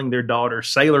calling their daughter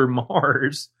Sailor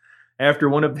Mars after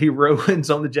one of the heroines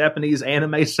on the Japanese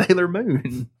anime Sailor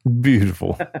Moon.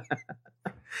 Beautiful.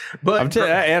 But I'm telling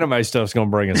you, that anime stuff's going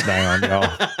to bring us down,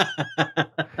 y'all.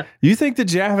 You think the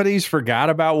Japanese forgot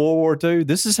about World War II?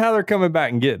 This is how they're coming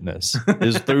back and getting us,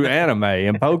 is through anime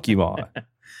and Pokemon.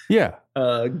 Yeah.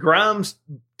 Grimes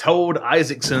told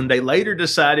Isaacson they later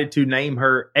decided to name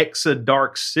her Exa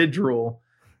Dark Sidril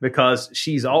because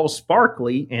she's all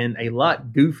sparkly and a lot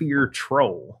goofier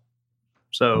troll.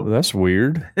 So that's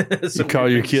weird. You call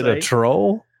your kid a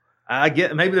troll? I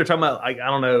get, maybe they're talking about, like, I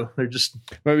don't know. They're just,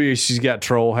 maybe she's got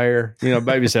troll hair. You know,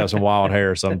 babies have some wild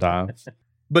hair sometimes.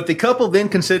 But the couple then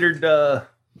considered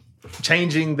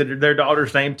changing their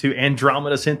daughter's name to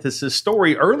Andromeda Synthesis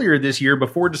Story earlier this year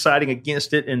before deciding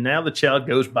against it. And now the child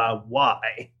goes by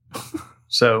Y.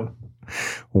 So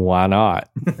why not?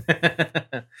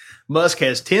 Musk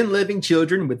has 10 living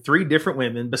children with 3 different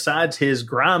women. Besides his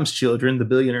Grimes children, the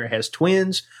billionaire has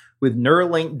twins with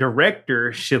Neuralink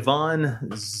director Siobhan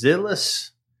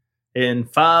Zillis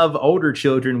and 5 older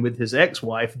children with his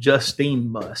ex-wife, Justine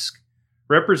Musk.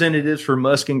 Representatives for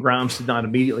Musk and Grimes did not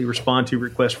immediately respond to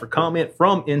requests for comment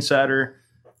from Insider,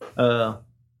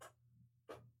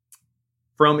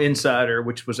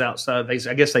 which was outside.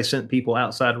 I guess they sent people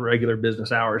outside of regular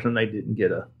business hours, and they didn't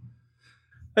get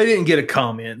a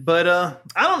comment. But I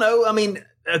don't know. I mean,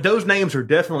 those names are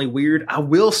definitely weird. I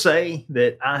will say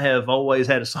that I have always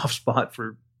had a soft spot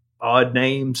for odd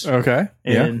names. Okay.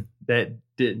 And that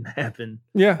didn't happen.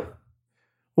 Yeah.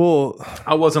 Well,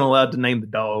 I wasn't allowed to name the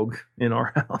dog in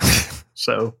our house.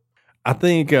 So I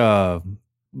think the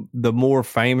more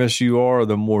famous you are,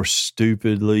 the more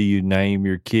stupidly you name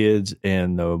your kids,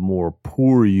 and the more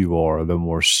poor you are, the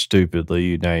more stupidly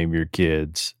you name your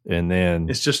kids. And then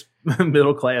it's just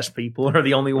middle class people are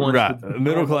the only ones. Right.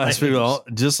 Middle class people,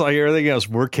 just like everything else,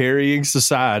 we're carrying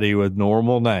society with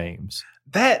normal names.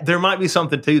 That there might be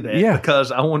something to that. Yeah.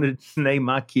 Because I wanted to name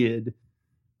my kid.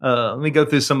 Let me go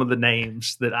through some of the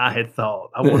names that I had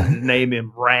thought. I wanted to name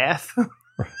him Wrath.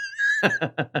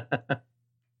 I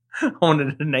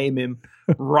wanted to name him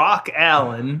Rock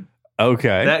Allen.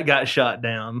 Okay. That got shot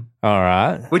down. All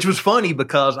right. Which was funny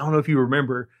because I don't know if you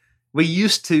remember, we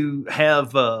used to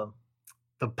have the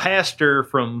pastor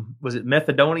from, was it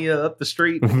Macedonia up the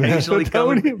street? Occasionally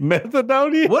coming.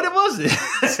 Macedonia? What was it?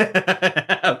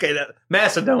 Okay,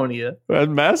 Macedonia.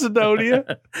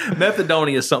 Macedonia?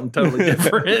 Macedonia is something totally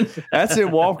different. That's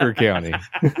in Walker County.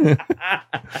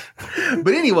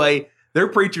 But anyway, their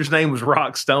preacher's name was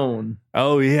Rock Stone.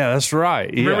 Oh, yeah, that's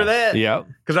right. Remember that? Yep.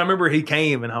 Because I remember he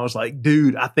came and I was like,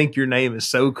 dude, I think your name is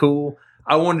so cool.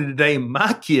 I wanted to name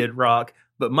my kid Rock,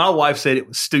 but my wife said it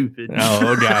was stupid.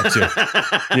 Oh, gotcha.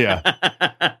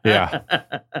 Yeah.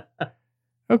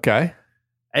 Okay.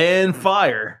 And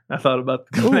Fire. I thought about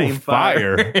the name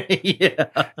Fire.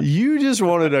 Yeah. You just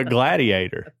wanted a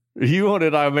gladiator. You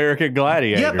wanted American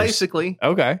Gladiators. Yeah, basically.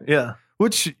 Okay. Yeah.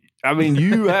 Which, I mean,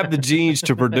 you have the genes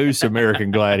to produce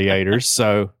American Gladiators,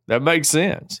 so that makes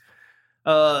sense.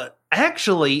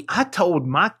 Actually, I told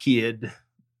my kids,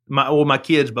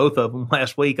 both of them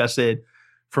last week, I said,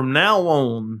 from now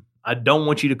on, I don't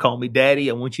want you to call me Daddy.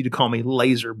 I want you to call me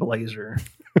Laser Blazer.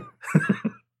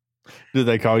 Do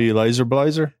they call you Laser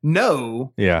Blazer?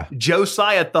 No. Yeah.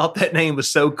 Josiah thought that name was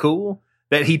so cool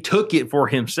that he took it for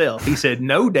himself. He said,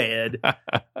 no, Dad,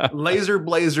 Laser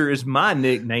Blazer is my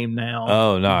nickname now.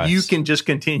 Oh, nice. You can just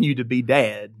continue to be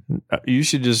Dad. You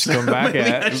should just come back Maybe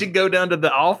I should go down to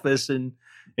the office and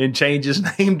change his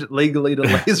name legally to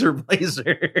Laser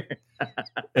Blazer.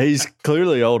 He's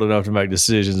clearly old enough to make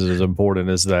decisions as important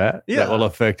as that. Yeah. That will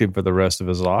affect him for the rest of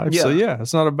his life. Yeah. So, yeah,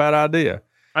 it's not a bad idea.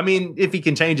 I mean, if he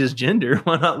can change his gender,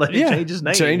 why not let him change his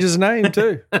name? Change his name,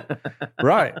 too.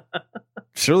 Right.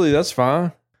 Surely that's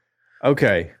fine.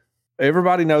 Okay.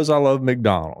 Everybody knows I love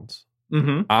McDonald's.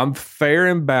 Mm-hmm. I'm fair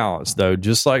and balanced, though,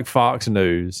 just like Fox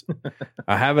News.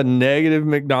 I have a negative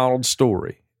McDonald's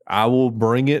story. I will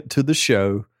bring it to the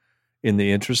show in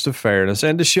the interest of fairness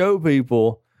and to show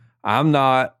people I'm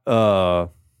not a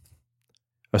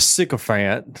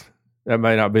sycophant. That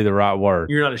may not be the right word.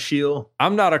 You're not a shield.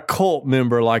 I'm not a cult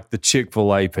member like the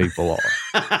Chick-fil-A people are.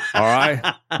 All right?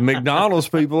 McDonald's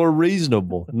people are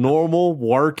reasonable, normal,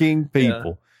 working people.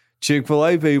 Yeah.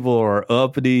 Chick-fil-A people are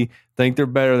uppity, think they're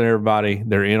better than everybody.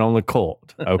 They're in on the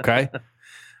cult. Okay?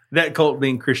 That cult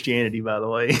being Christianity, by the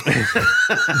way.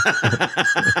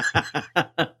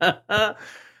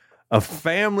 A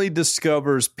family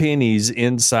discovers pennies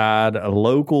inside a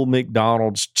local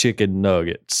McDonald's chicken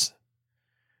nuggets.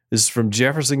 This is from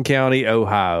Jefferson County,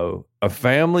 Ohio. A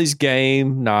family's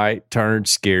game night turned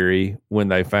scary when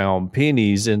they found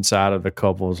pennies inside of the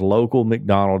couple's local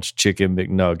McDonald's chicken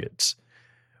McNuggets.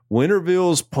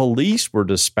 Winterville's police were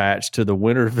dispatched to the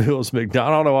Winterville's McDonald's. I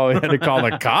don't know why we had to call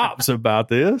the cops about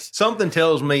this. Something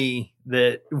tells me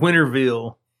that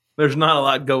Winterville, there's not a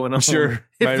lot going on. Sure,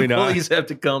 if maybe the not. police have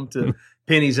to come to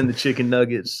pennies in the chicken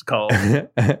nuggets call.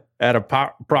 At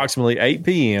approximately 8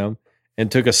 p.m., and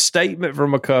took a statement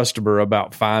from a customer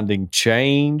about finding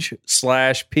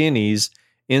change/pennies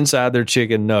inside their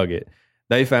chicken nugget.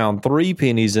 They found 3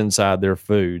 pennies inside their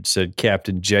food, said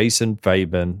Captain Jason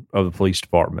Fabian of the police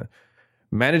department.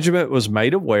 Management was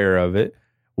made aware of it.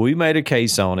 We made a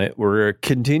case on it. We're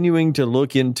continuing to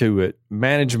look into it.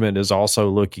 Management is also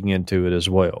looking into it as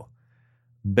well.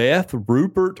 Beth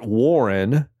Rupert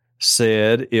Warren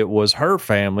said it was her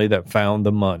family that found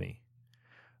the money.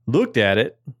 Looked at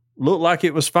it. Looked like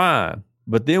it was fine.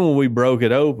 But then when we broke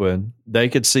it open, they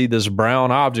could see this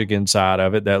brown object inside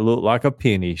of it that looked like a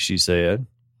penny, she said.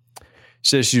 She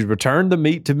says she returned the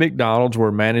meat to McDonald's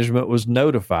where management was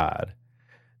notified.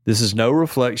 This is no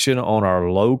reflection on our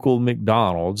local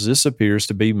McDonald's. This appears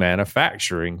to be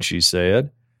manufacturing, she said.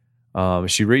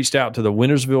 She reached out to the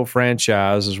Wintersville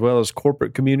franchise as well as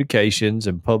corporate communications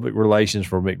and public relations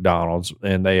for McDonald's,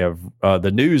 and they have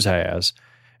the news has,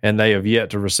 and they have yet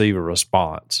to receive a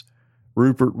response.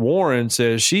 Rupert Warren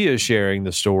says she is sharing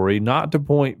the story not to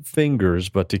point fingers,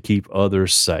 but to keep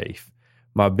others safe.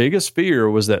 My biggest fear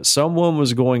was that someone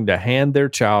was going to hand their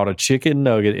child a chicken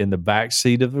nugget in the back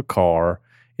seat of the car,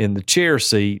 in the chair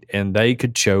seat, and they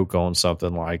could choke on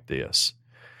something like this.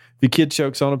 If your kid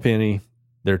chokes on a penny,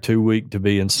 they're too weak to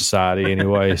be in society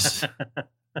anyways.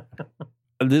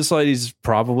 This lady's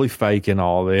probably faking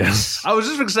all this. I was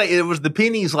just going to say, it was the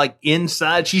pennies like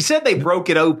inside. She said they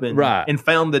broke it open and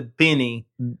found the penny.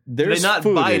 Did they not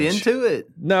bite into it?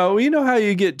 No, you know how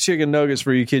you get chicken nuggets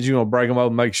for your kids? You want to break them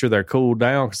open, make sure they're cooled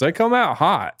down because they come out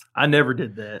hot. I never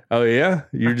did that. Oh, yeah?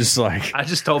 You're just like... I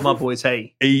just told my boys,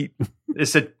 hey, eat.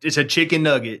 It's a chicken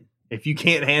nugget. If you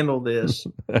can't handle this,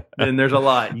 then there's a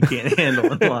lot you can't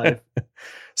handle in life.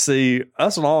 See,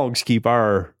 us longs keep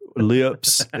our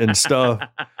lips and stuff.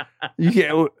 You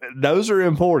can't. Those are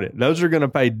important. Those are going to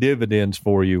pay dividends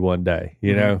for you one day.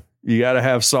 You know, you got to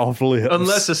have soft lips,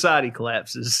 unless society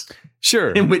collapses.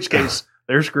 Sure, in which case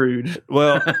they're screwed.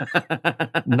 Well,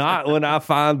 not when I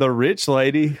find the rich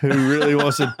lady who really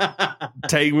wants to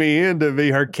take me in to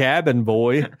be her cabin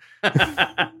boy.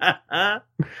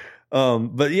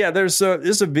 But yeah, there's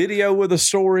a video with a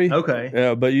story.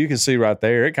 Okay. But you can see right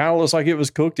there, it kind of looks like it was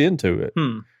cooked into it.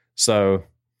 So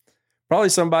probably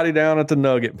somebody down at the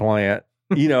nugget plant.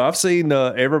 You know, I've seen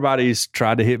everybody's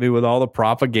tried to hit me with all the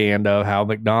propaganda of how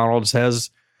McDonald's has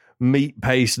meat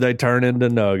paste they turn into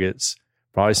nuggets.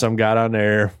 Probably some guy down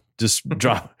there just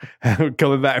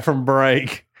coming back from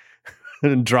break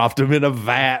and dropped them in a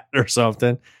vat or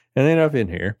something and end up in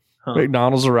here.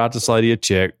 McDonald's will write this lady a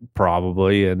check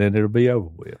probably, and then it'll be over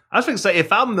with. I was going to say,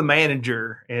 if I'm the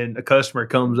manager and a customer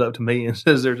comes up to me and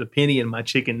says there's a penny in my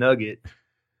chicken nugget,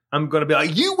 I'm going to be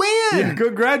like, you win. Yeah,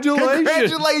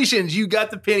 congratulations. You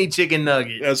got the penny chicken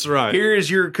nugget. That's right. Here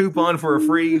is your coupon for a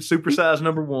free supersize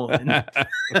number 1.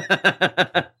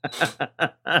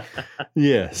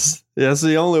 Yes. That's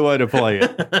the only way to play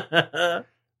it.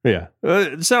 Yeah.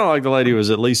 It sounded like the lady was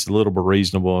at least a little bit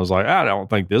reasonable. I was like, I don't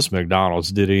think this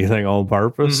McDonald's did anything on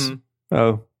purpose.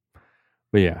 Oh,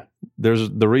 but yeah, there's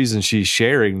the reason she's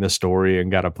sharing the story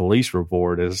and got a police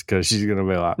report is because she's going to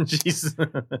be like,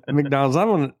 McDonald's,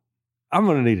 I'm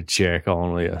going to need a check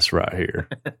on this right here.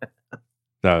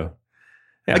 So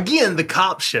yeah. Again, the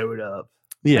cops showed up.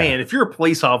 Yeah. Man, if you're a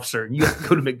police officer and you have to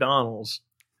go to McDonald's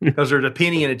because there's a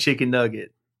penny in a chicken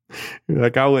nugget.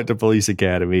 Like I went to police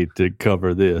academy to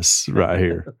cover this right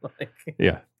here.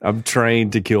 Yeah. I'm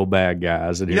trained to kill bad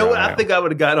guys. And you know what? I think I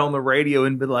would have got on the radio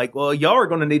and been like, well, y'all are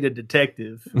going to need a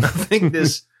detective. I think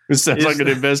this This sounds like an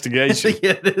investigation.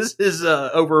 Yeah, this is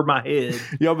over my head.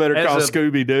 Y'all better call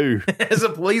Scooby-Doo. As a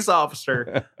police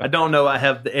officer, I don't know I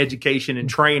have the education and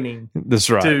training That's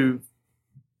right. to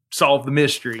solve the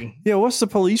mystery. Yeah, what's the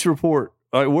police report?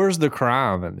 Like, where's the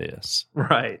crime in this?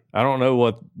 Right. I don't know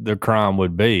what the crime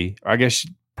would be. I guess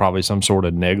probably some sort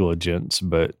of negligence,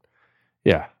 but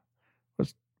yeah.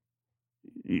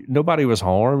 Nobody was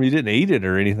harmed. You didn't eat it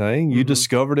or anything. You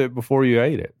discovered it before you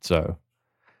ate it. So,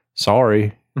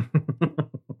 sorry.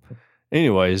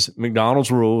 Anyways,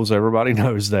 McDonald's rules. Everybody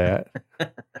knows that.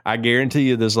 I guarantee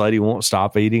you this lady won't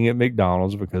stop eating at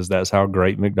McDonald's because that's how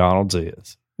great McDonald's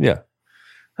is. Yeah.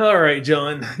 All right,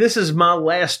 John. This is my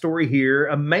last story here.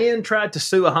 A man tried to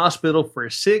sue a hospital for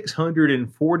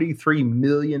 $643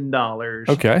 million.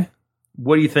 Okay.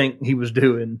 What do you think he was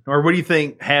doing? Or what do you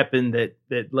think happened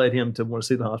that led him to want to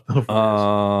sue the hospital for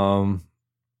this?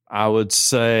 I would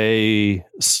say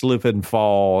slip and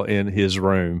fall in his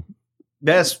room.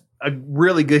 That's a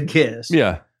really good guess.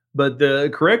 Yeah. But the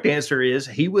correct answer is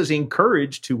he was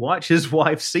encouraged to watch his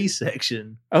wife's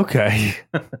C-section. Okay.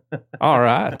 All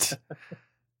right.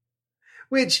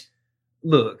 Which,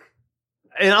 look,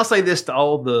 and I'll say this to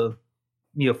all the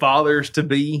fathers to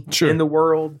be in the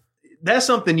world. That's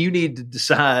something you need to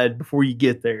decide before you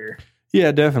get there.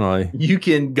 Yeah, definitely. You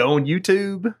can go on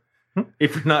YouTube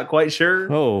if you're not quite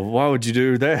sure. Oh, why would you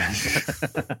do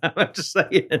that? I'm just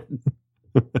saying.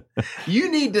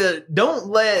 You need to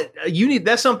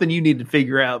that's something you need to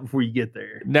figure out before you get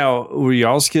there. Now, were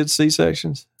y'all's kids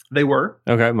C-sections? They were.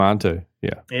 Okay, mine too.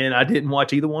 Yeah. And I didn't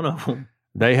watch either one of them.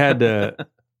 They had to,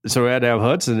 so we had to have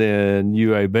Hudson in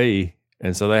UAB.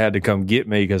 And so they had to come get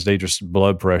me because Deidre's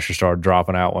blood pressure started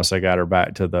dropping out once they got her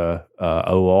back to the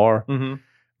OR. Mm-hmm.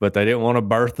 But they didn't want to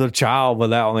birth the child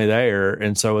without me there.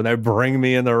 And so when they bring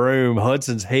me in the room,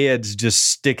 Hudson's head's just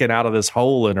sticking out of this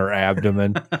hole in her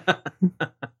abdomen.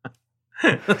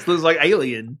 This looks like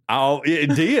Alien. Oh,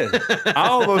 it did. I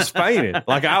almost fainted.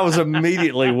 Like I was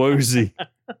immediately woozy.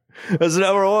 As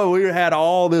number one, we had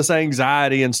all this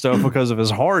anxiety and stuff because of his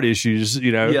heart issues,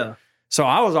 Yeah. So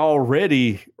I was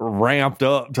already ramped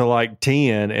up to like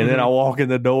 10, and then I walk in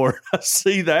the door, I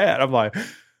see that. I'm like, oh,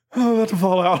 I'm about to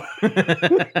fall out.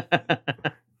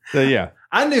 So, yeah.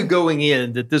 I knew going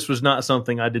in that this was not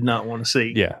something I did not want to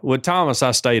see. Yeah. With Thomas,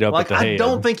 I stayed up at the head. I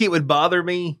don't think it would bother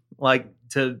me. I've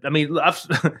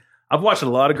watched a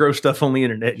lot of gross stuff on the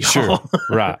internet, y'all. Sure.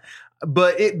 Right.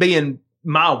 But it being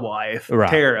my wife,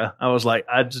 Tara, I was like,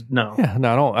 no. Yeah,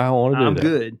 no, I don't want to do I'm that.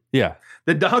 good. Yeah.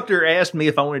 The doctor asked me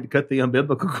if I wanted to cut the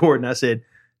umbilical cord, and I said,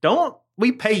 don't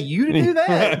we pay you to do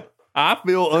that? I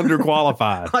feel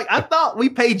underqualified. I thought we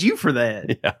paid you for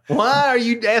that. Yeah. Why are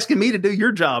you asking me to do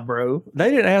your job, bro? They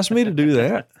didn't ask me to do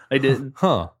that. They didn't.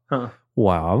 Huh.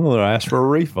 Wow, I'm going to ask for a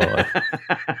refund.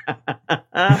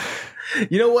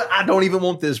 You know what? I don't even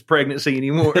want this pregnancy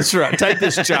anymore. That's right. Take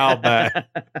this child back.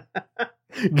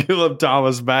 Gillum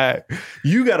Thomas back.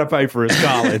 You got to pay for his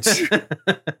college.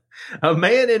 A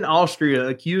man in Austria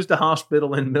accused a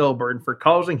hospital in Melbourne for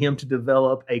causing him to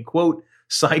develop a, quote,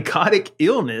 psychotic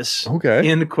illness,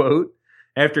 end quote,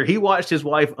 after he watched his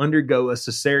wife undergo a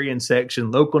cesarean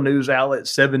section, local news outlet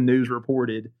 7 News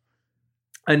reported.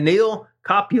 Anil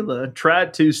Coppola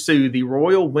tried to sue the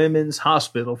Royal Women's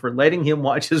Hospital for letting him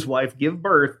watch his wife give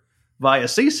birth via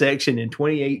C-section in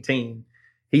 2018.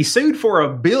 He sued for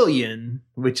 $1 billion,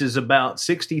 which is about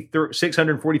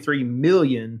 643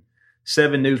 million,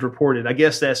 7 News reported. I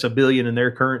guess that's $1 billion in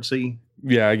their currency.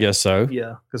 Yeah, I guess so.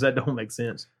 Yeah, because that don't make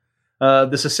sense. The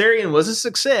cesarean was a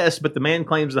success, but the man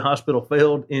claims the hospital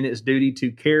failed in its duty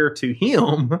to care to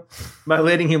him by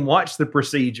letting him watch the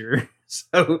procedure.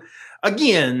 So,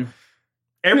 again,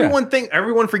 everyone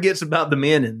forgets about the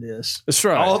men in this. That's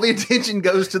right. All the attention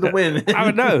goes to the women. I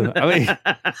would know. I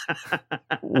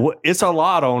mean, it's a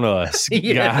lot on us,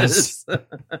 guys.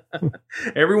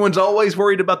 Everyone's always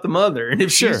worried about the mother and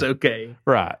if she's okay.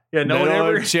 Right. Yeah, no one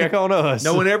ever check on us.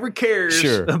 No one ever cares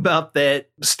about that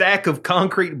stack of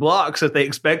concrete blocks that they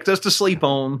expect us to sleep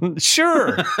on.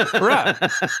 Sure. Right.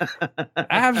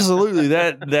 Absolutely.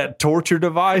 That torture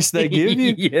device they give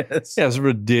you. Yes. That's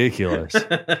ridiculous.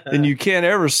 And you can't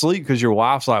ever sleep because your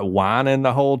wife's like whining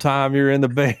the whole time you're in the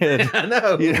bed. I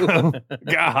know.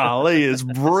 Golly, it's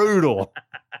brutal.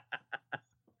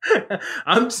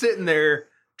 I'm sitting there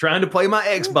trying to play my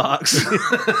Xbox.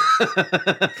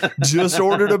 Just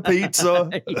ordered a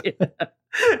pizza.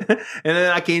 And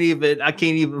then I can't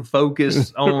even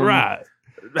focus on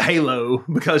Halo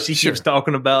because she keeps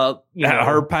talking about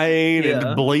her pain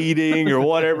and bleeding or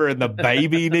whatever, and the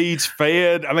baby needs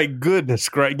fed. I mean, goodness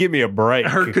gracious, give me a break.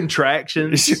 Her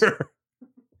contractions. Sure.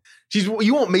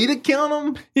 You want me to count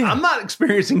them? Yeah. I'm not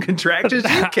experiencing contractions. You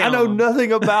count I know them.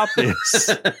 nothing about this.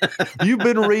 You've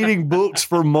been reading books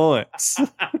for months.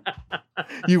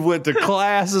 You went to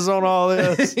classes on all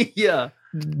this. Yeah.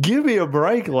 Give me a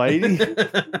break, lady.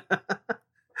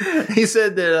 He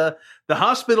said that the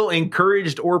hospital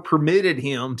encouraged or permitted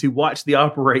him to watch the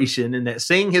operation and that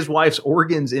seeing his wife's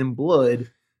organs in blood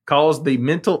caused the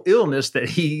mental illness that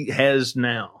he has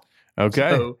now.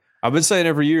 Okay. So, I've been saying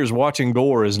it for years, watching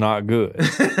gore is not good.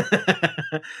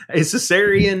 A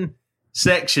cesarean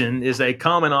section is a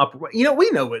common operation.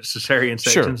 We know what cesarean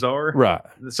sections are. Right.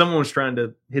 Someone was trying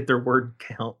to hit their word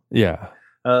count. Yeah.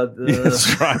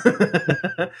 That's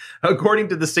right. According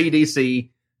to the CDC,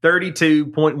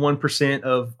 32.1%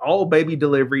 of all baby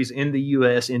deliveries in the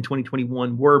U.S. in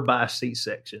 2021 were by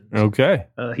C-section. Okay.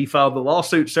 He filed the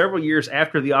lawsuit several years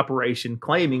after the operation,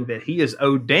 claiming that he is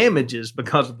owed damages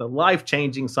because of the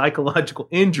life-changing psychological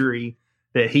injury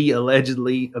that he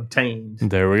allegedly obtained.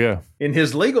 There we go. In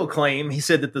his legal claim, he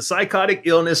said that the psychotic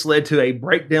illness led to a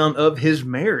breakdown of his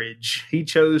marriage. He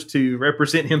chose to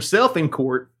represent himself in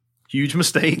court. Huge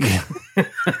mistake.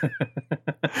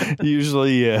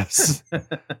 Usually, yes.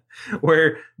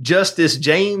 Where Justice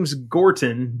James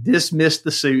Gorton dismissed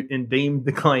the suit and deemed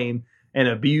the claim an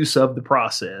abuse of the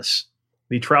process.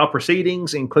 The trial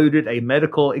proceedings included a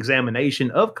medical examination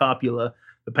of Coppola.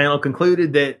 The panel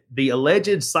concluded that the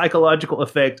alleged psychological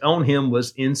effect on him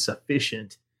was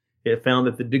insufficient. It found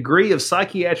that the degree of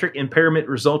psychiatric impairment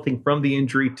resulting from the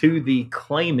injury to the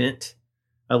claimant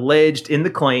alleged in the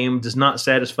claim does not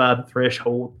satisfy the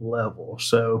threshold level.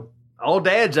 So, all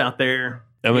dads out there,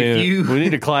 I mean, we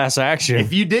need a class action.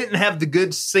 If you didn't have the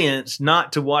good sense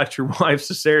not to watch your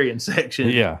wife's cesarean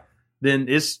section, then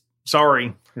it's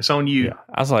on you. Yeah.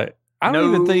 I was like, I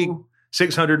don't even think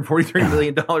 $643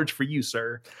 million for you,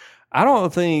 sir. I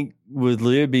don't think with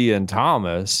Libby and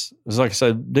Thomas, it's like I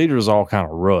said, Dieter was all kind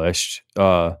of rushed,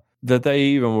 that they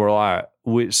even were like,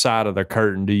 which side of the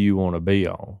curtain do you want to be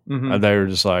on? Mm-hmm. And they were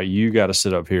just like, you got to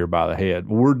sit up here by the head.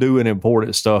 We're doing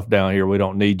important stuff down here. We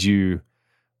don't need you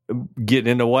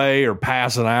getting in the way or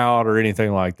passing out or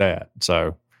anything like that.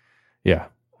 So, yeah,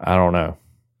 I don't know.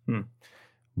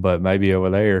 But maybe over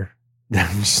there,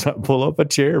 just pull up a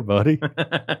chair, buddy.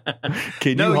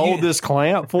 Can you hold this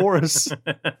clamp for us?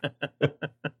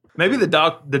 Maybe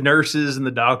the nurses and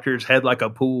the doctors had like a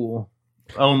pool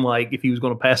on like if he was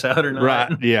going to pass out or not.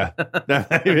 Right. Yeah.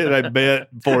 Maybe they bet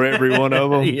for every one of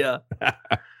them. Yeah.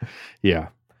 Yeah.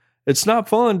 It's not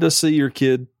fun to see your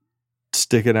kid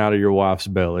sticking out of your wife's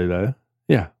belly, though.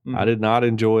 Yeah. I did not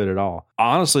enjoy it at all.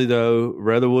 Honestly, though,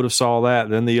 rather would have saw that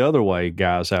than the other way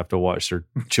guys have to watch their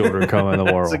children come in the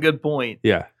world. That's a good point.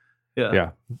 Yeah.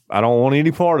 Yeah. I don't want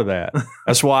any part of that.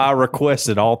 That's why I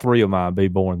requested all 3 of mine be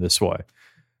born this way.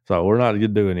 So we're not going to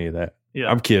do any of that. Yeah.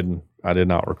 I'm kidding. I did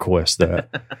not request that.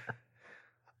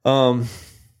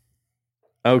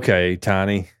 Okay,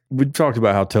 Tiny. We talked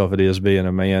about how tough it is being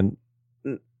a man.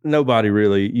 nobody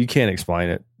really, you can't explain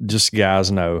it. Just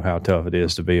guys know how tough it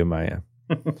is to be a man.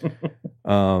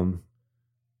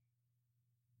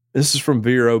 This is from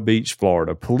Vero Beach,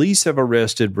 Florida. Police have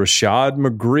arrested Rashad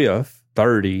McGriff,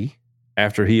 30,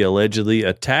 after he allegedly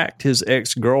attacked his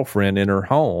ex-girlfriend in her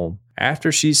home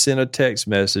after she sent a text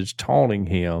message taunting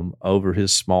him over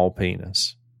his small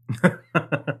penis.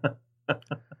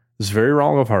 It's very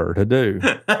wrong of her to do.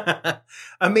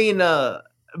 I mean,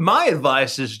 my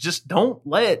advice is just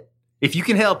if you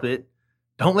can help it,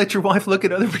 don't let your wife look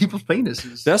at other people's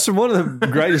penises. That's one of the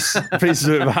greatest pieces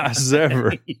of advice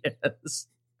ever. Yes.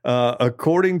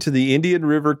 According to the Indian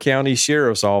River County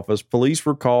Sheriff's Office, police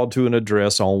were called to an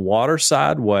address on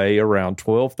Waterside Way around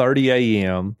 12:30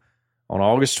 a.m. on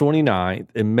August 29th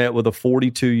and met with a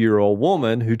 42-year-old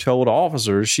woman who told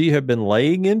officers she had been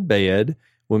laying in bed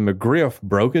when McGriff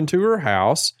broke into her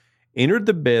house, entered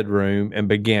the bedroom, and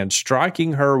began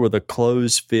striking her with a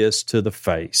closed fist to the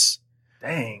face.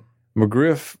 Dang.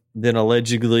 McGriff then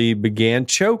allegedly began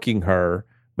choking her,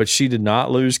 but she did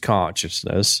not lose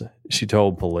consciousness, she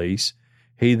told police.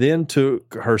 He then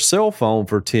took her cell phone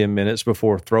for 10 minutes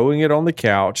before throwing it on the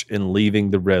couch and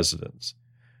leaving the residence.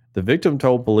 The victim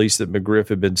told police that McGriff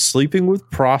had been sleeping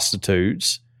with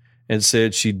prostitutes and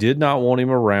said she did not want him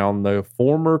around the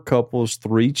former couple's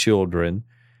 3 children.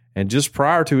 And just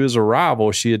prior to his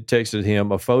arrival, she had texted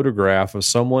him a photograph of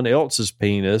someone else's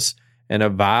penis and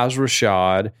advised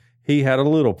Rashad he had a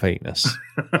little penis.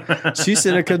 She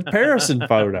sent a comparison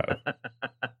photo.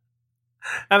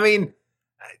 I mean,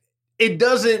 it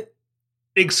doesn't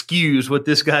excuse what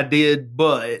this guy did,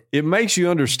 but it makes you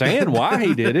understand why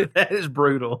he did it. That is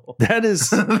brutal. That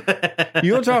is,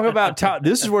 you want to talk about,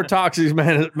 this is where toxic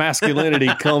masculinity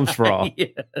comes from.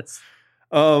 Yes.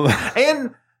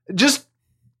 And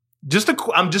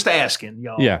I'm just asking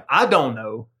y'all. Yeah. I don't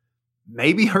know.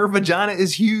 Maybe her vagina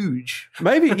is huge.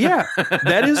 Maybe, yeah.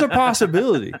 That is a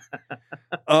possibility.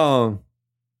 And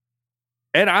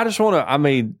I just want to, I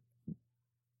mean,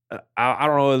 I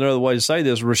don't know another way to say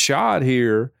this. Rashad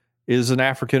here is an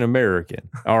African American.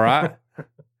 All right.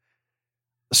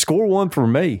 Score one for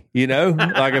me, you know,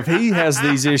 like if he has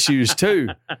these issues too,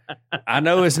 I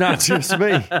know it's not just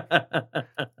me.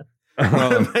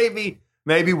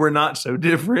 Maybe we're not so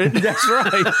different. That's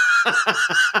right.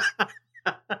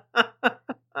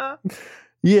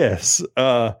 Yes.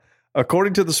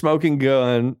 According to the Smoking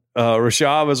Gun,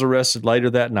 Rashad was arrested later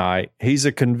that night. He's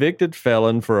a convicted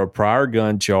felon for a prior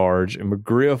gun charge, and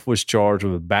McGriff was charged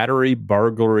with battery,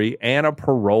 burglary, and a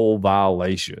parole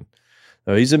violation.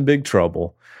 So he's in big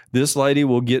trouble. This lady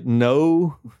will get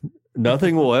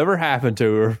nothing will ever happen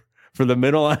to her for the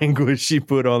mental anguish she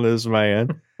put on this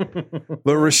man. But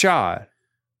Rashad,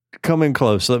 come in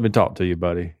close. Let me talk to you,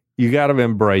 buddy. You got to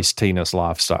embrace Tina's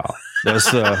lifestyle. That's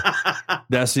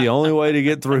the only way to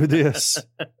get through this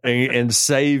and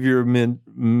save your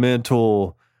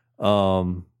mental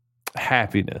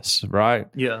happiness, right?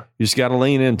 Yeah. You just got to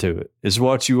lean into it. It's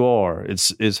what you are.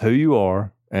 It's who you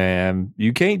are, and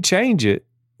you can't change it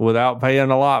without paying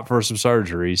a lot for some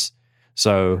surgeries.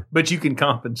 So, but you can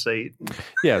compensate.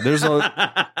 Yeah,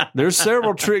 there's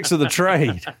several tricks of the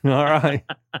trade. All right.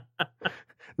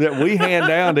 That we hand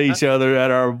down to each other at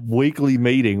our weekly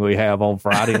meeting we have on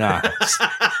Friday nights.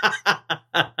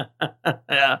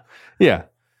 Yeah.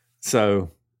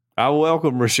 So I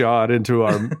welcome Rashad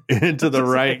into the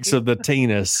ranks of the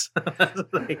Tinas.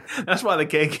 That's why the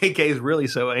KKK is really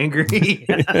so angry.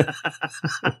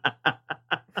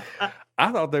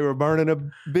 I thought they were burning a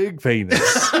big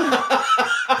penis.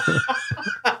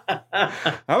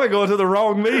 I've been going to the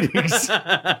wrong meetings.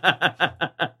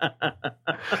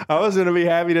 I was going to be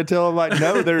happy to tell him, like,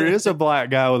 no, there is a black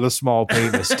guy with a small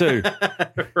penis, too.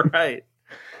 Right.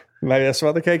 Maybe that's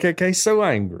why the KKK is so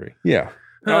angry. Yeah.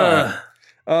 Right.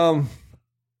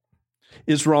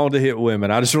 It's wrong to hit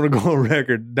women. I just want to go on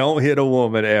record. Don't hit a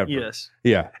woman ever. Yes.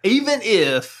 Yeah. Even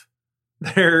if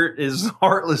they're as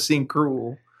heartless and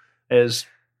cruel as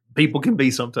people can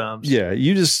be sometimes. Yeah.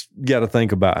 You just got to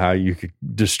think about how you could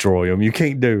destroy them. You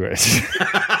can't do it.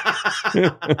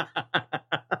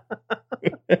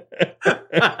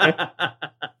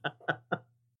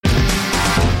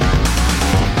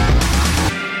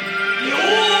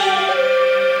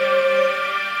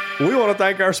 We want to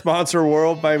thank our sponsor,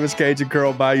 world famous Cajun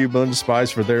Curl Bayou Blended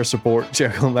Spice, for their support.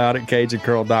 Check them out at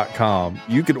CajunCurl.com.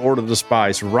 You can order the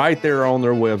spice right there on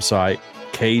their website,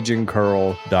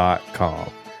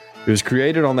 CajunCurl.com. It was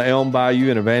created on the Elm Bayou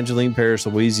in Evangeline Parish,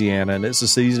 Louisiana, and it's a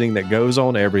seasoning that goes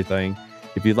on everything.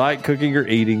 If you like cooking or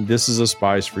eating, this is a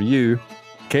spice for you.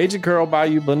 Cajun Curl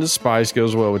Bayou Blended Spice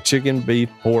goes well with chicken,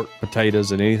 beef, pork,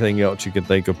 potatoes, and anything else you can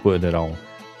think of putting it on.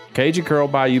 Cajun Curl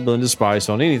Bayou Blended Spice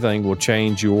on anything will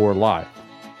change your life.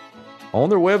 On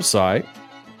their website,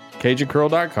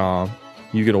 CajunCurl.com,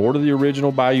 you can order the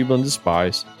original Bayou Blended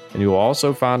Spice, and you will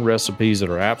also find recipes that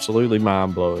are absolutely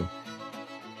mind-blowing.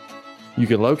 You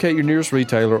can locate your nearest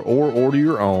retailer or order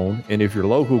your own, and if your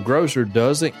local grocer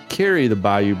doesn't carry the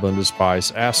Bayou Blended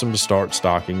Spice, ask them to start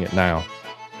stocking it now.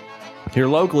 Here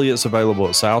locally, it's available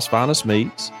at South's Finest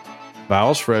Meats,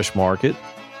 Val's Fresh Market,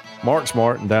 Mark's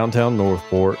Mart in downtown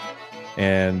Northport,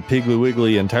 and Piggly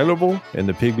Wiggly in Taylorville, and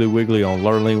the Piggly Wiggly on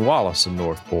Lurleen Wallace in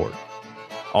Northport.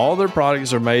 All their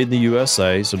products are made in the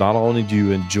USA, so not only do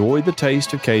you enjoy the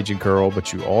taste of Cajun Curl,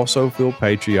 but you also feel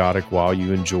patriotic while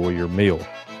you enjoy your meal.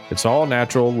 It's all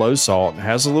natural, low salt, and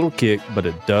has a little kick, but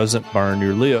it doesn't burn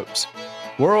your lips.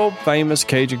 World famous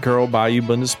Cajun Curl Bayou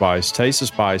Blended Spice tastes the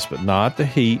spice, but not the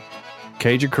heat.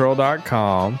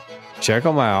 CajunCurl.com. Check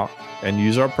them out and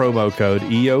use our promo code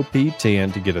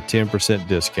EOP10 to get a 10%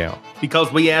 discount.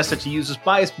 Because we ask that you use the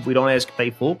spice, but we don't ask you to pay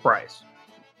full price.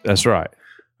 That's right.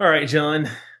 All right, John,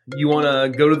 you want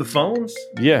to go to the phones?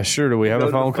 Yeah, sure. Do we have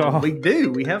a phone call? We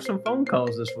do. We have some phone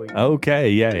calls this week. Okay,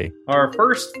 yay. Our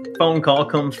first phone call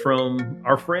comes from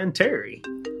our friend Terry.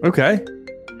 Okay.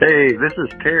 Hey, this is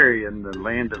Terry in the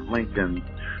land of Lincoln,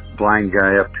 blind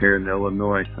guy up here in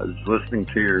Illinois. I was listening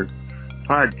to your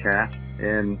podcast,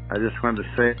 and I just wanted to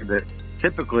say that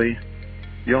typically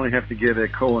you only have to get a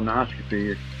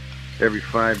colonoscopy every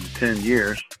 5 to 10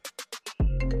 years.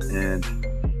 And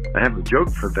I have a joke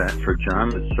for that for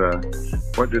John.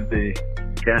 It's what did the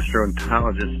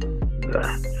gastroenterologist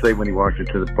say when he walked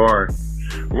into the bar?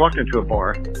 We walked into a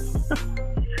bar,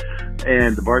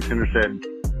 and the bartender said,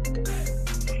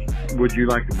 "Would you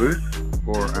like a booth?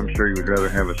 Or I'm sure you would rather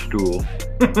have a stool."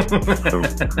 So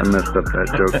I messed up that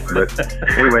joke. But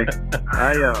anyway,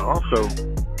 I also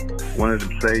wanted to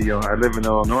say, I live in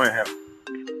Illinois. I have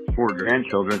 4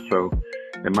 grandchildren, so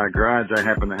in my garage I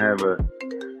happen to have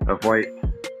a white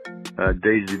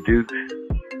Daisy Duke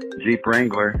Jeep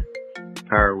Wrangler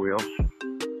Power Wheels.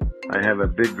 I have a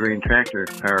big green tractor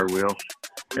Power Wheels,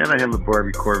 and I have a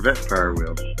Barbie Corvette Power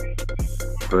Wheels.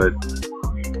 But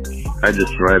I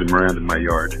just ride them around in my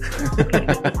yard.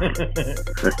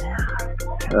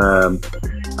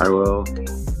 I will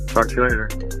talk to you later.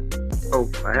 Oh,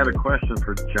 I had a question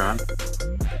for John.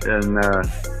 And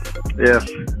if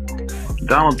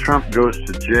Donald Trump goes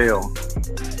to jail,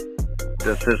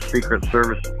 does his Secret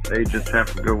Service agents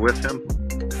have to go with him?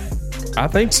 I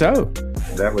think so.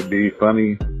 That would be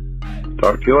funny.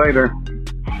 Talk to you later.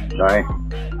 Bye.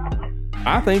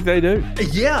 I think they do.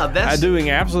 Yeah, that's... I'm doing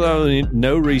absolutely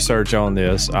no research on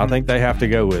this. I think they have to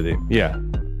go with him. Yeah.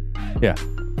 Yeah.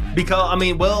 Because,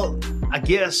 I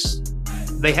guess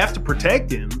they have to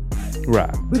protect him. Right.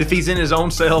 But if he's in his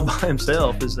own cell by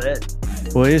himself, is that...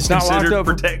 Well, it's not locked up.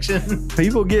 Protection.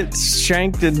 People get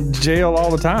shanked in jail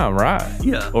all the time, right?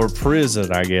 Yeah. Or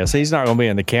prison, I guess. He's not going to be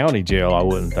in the county jail, I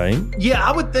wouldn't think. Yeah,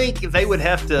 I would think they would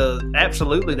have to,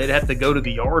 absolutely, they'd have to go to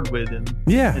the yard with him.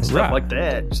 Yeah, and stuff like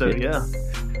that. So, yeah.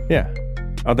 Yeah.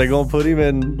 Are they going to put him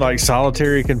in, like,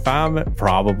 solitary confinement?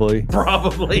 Probably.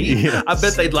 Yes. I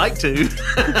bet they'd like to.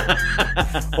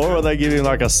 Or will they give him,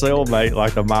 like, a cellmate,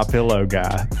 like the MyPillow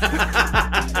guy?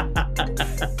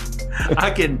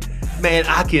 I can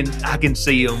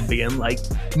see him being like,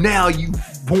 now you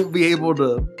won't be able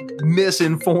to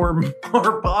misinform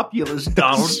our populace,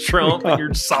 Donald Trump, in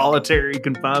your solitary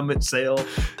confinement cell.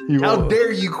 How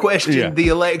dare you question the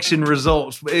election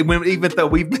results, even though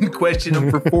we've been questioning them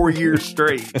for 4 years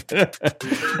straight?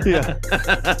 Yeah.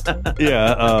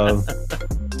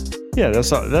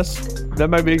 That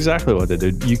might be exactly what they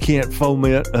do. You can't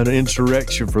foment an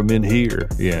insurrection from in here.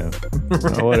 Yeah.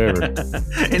 Whatever.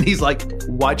 And he's like,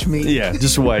 watch me. Yeah,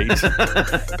 just wait.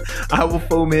 I will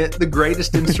foment the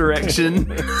greatest insurrection.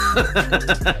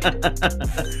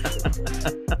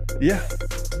 Yeah.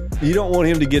 You don't want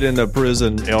him to get in the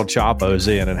prison El Chapo's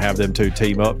in and have them two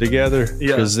team up together.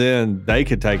 Yeah. Because then they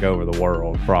could take over the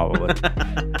world, probably.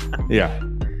 Yeah.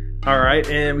 All right.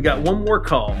 And we got one more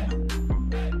call.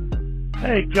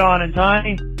 Hey, John and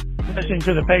Tiny, listening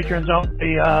to the Patrons on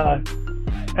the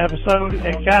episode,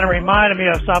 it kind of reminded me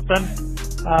of something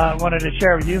I wanted to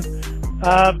share with you.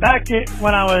 Back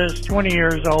when I was 20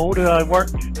 years old, I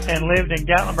worked and lived in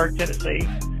Gatlinburg, Tennessee.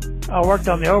 I worked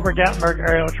on the Ober-Gatlinburg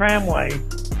Aerial Tramway,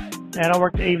 and I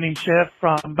worked the evening shift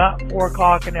from about 4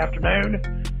 o'clock in the afternoon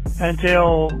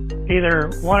until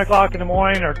either 1 o'clock in the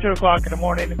morning or 2 o'clock in the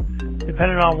morning,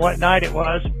 depending on what night it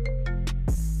was.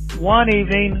 One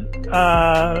evening,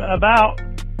 about 10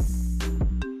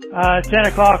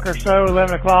 o'clock or so,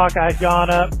 11 o'clock, I had gone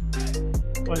up,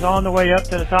 was on the way up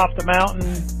to the top of the mountain,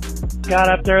 got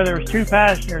up there. There was 2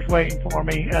 passengers waiting for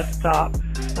me at the top,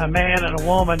 a man and a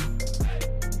woman.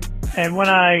 And when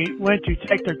I went to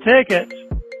take their tickets,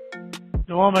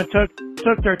 the woman took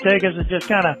their tickets and just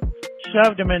kind of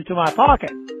shoved them into my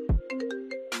pocket.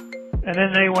 And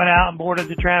then they went out and boarded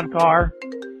the tram car.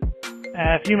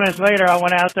 And a few minutes later, I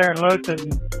went out there and looked,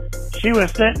 and she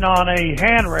was sitting on a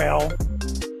handrail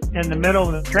in the middle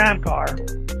of the tram car.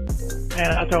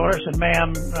 And I told her, I said,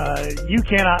 ma'am, you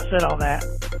cannot sit on that.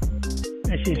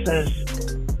 And she says,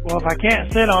 well, if I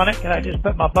can't sit on it, can I just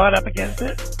put my butt up against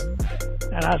it?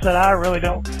 And I said, I really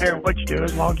don't care what you do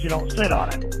as long as you don't sit on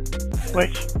it.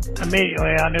 Which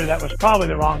immediately I knew that was probably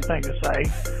the wrong thing to say.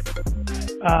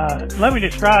 Let me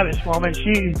describe this woman.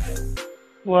 She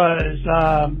was,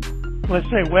 let's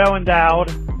say, well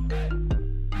endowed,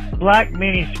 black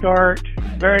mini skirt,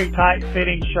 very tight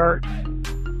fitting shirt.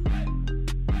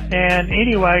 And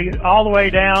anyway, all the way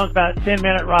down, it's about a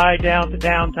 10-minute ride down to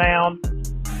downtown,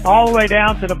 all the way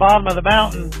down to the bottom of the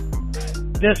mountain.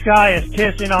 This guy is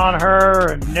kissing on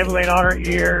her and nibbling on her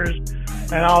ears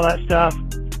and all that stuff.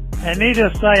 And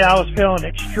needless to say, I was feeling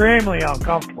extremely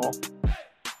uncomfortable.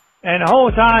 And the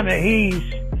whole time that he's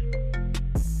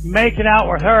making out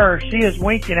with her, she is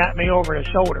winking at me over his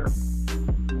shoulder.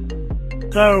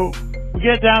 So we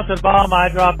get down to the bottom, I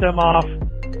drop them off.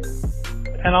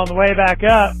 And on the way back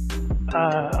up,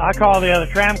 I call the other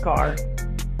tram car.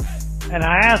 And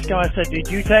I asked him, I said, did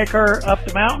you take her up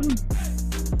the mountain?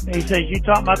 And he said, you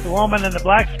talking about the woman in the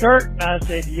black skirt? And I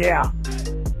said, yeah.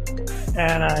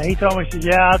 And he told me, he said,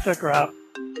 yeah, I took her up.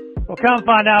 Well, come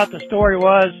find out the story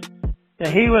was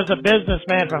that he was a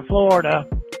businessman from Florida,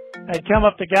 had come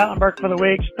up to Gatlinburg for the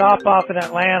week, stopped off in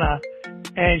Atlanta,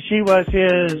 and she was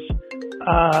his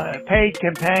paid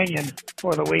companion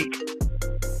for the week.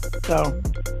 So,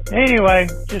 anyway,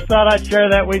 just thought I'd share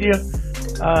that with you.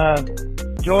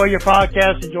 Enjoy your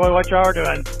podcast. Enjoy what y'all are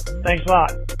doing. Thanks a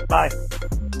lot. Bye.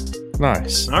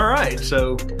 Nice. All right,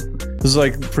 so This is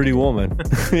like Pretty Woman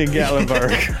in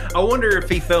Gatlinburg. I wonder if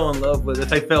he fell in love with it. If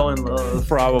they fell in love.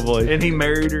 Probably. And he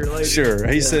married her later. Sure.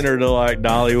 He sent her to like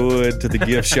Dollywood to the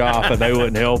gift shop and they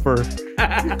wouldn't help her.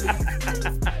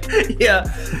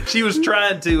 Yeah. She was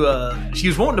trying to, she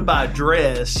was wanting to buy a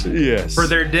dress. Yes. For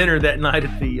their dinner that night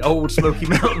at the old Smoky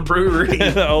Mountain Brewery.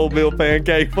 The Old Bill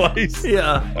Pancake place.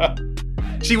 Yeah.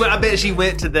 I bet she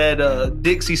went to that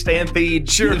Dixie Stampede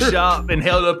shop and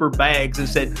held up her bags and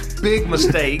said, big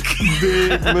mistake.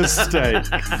 Big mistake.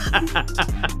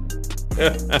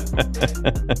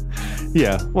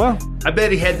 Yeah. Well, I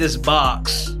bet he had this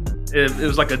box. It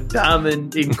was like a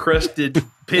diamond encrusted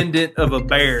pendant of a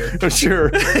bear. Sure.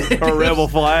 A rebel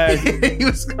flag.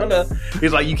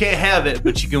 He's like, you can't have it,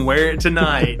 but you can wear it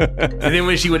tonight. And then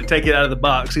when she would take it out of the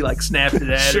box, he like snapped it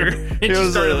at her. And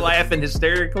she started laughing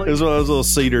hysterically. It was one of those little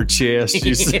cedar chests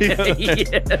you see.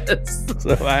 Yes.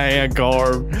 So a hand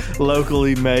carved,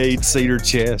 locally made cedar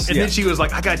chest. And then she was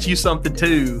like, I got you something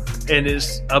too. And it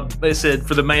said,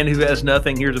 for the man who has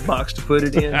nothing, here's a box to put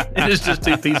it in. And it's just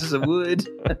 2 pieces of wood.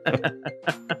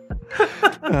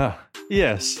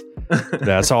 Yes.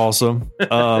 That's awesome.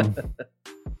 I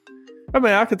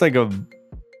mean, I could think of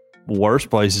worse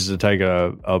places to take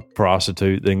a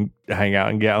prostitute than hang out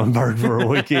in Gatlinburg for a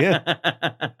weekend.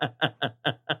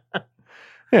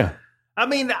 Yeah. I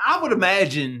mean, I would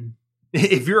imagine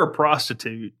if you're a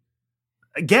prostitute,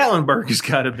 Gatlinburg has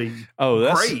got to be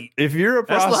great. If you're a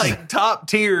prostitute, that's like top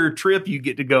tier trip you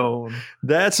get to go on.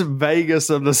 That's Vegas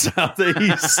of the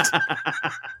Southeast.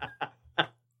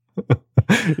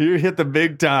 You hit the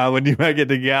big time when you make it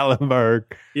to Gatlinburg.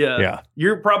 Yeah.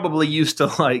 You're probably used to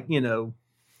like,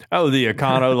 Oh, the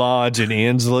Econo Lodge in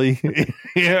Inslee.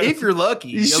 Yeah. If you're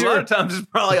lucky. Sure. A lot of times it's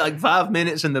probably like 5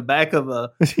 minutes in the back of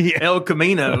a El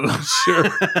Camino. Sure.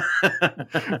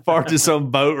 Parked at some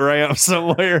boat ramp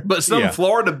somewhere. But some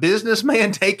Florida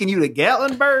businessman taking you to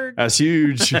Gatlinburg? That's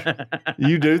huge.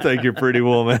 You do think you're Pretty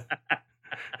Woman.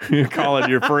 You're calling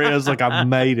your friends like, I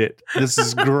made it. This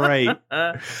is great.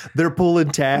 They're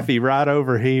pulling taffy right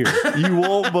over here. You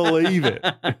won't believe it.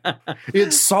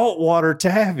 It's saltwater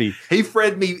taffy. He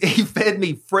fed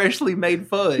me freshly made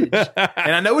fudge.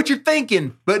 And I know what you're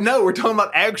thinking, but no, we're talking about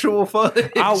actual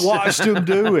fudge. I watched him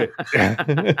do it.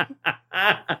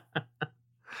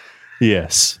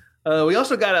 Yes. We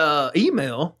also got an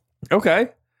email. Okay.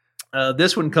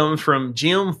 This one comes from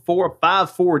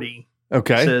Jim540.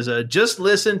 Okay. It says, just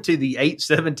listen to the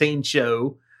 817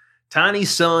 show. Tiny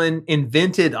Son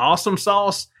invented awesome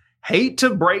sauce. Hate to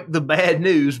break the bad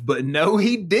news, but no,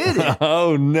 he didn't.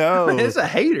 Oh, no. It's a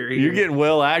hater here. You're getting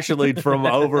well actually from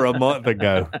over a month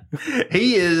ago.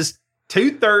 He is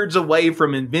 2/3 away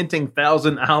from inventing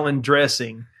Thousand Island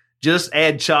dressing. Just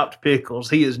add chopped pickles.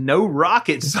 He is no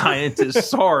rocket scientist.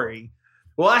 Sorry.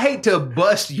 Well, I hate to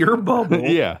bust your bubble.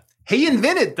 Yeah. He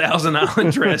invented Thousand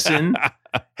Island dressing.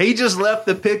 He just left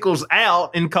the pickles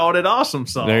out and called it awesome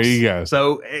sauce. There you go.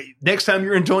 So next time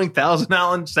you're enjoying Thousand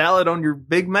Island salad on your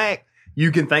Big Mac,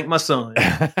 you can thank my son.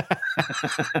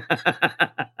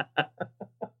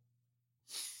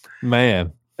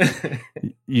 Man,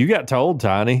 you got told,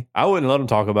 Tiny. I wouldn't let him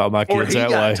talk about my kids that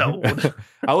way. Told.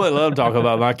 I wouldn't let him talk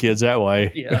about my kids that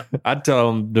way. Yeah. I'd tell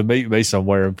him to meet me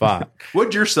somewhere and fight.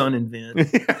 What'd your son invent?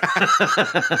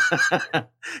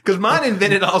 Because mine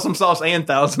invented awesome sauce and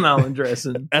Thousand Island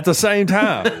dressing. At the same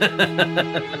time.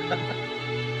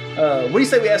 What do you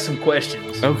say we ask some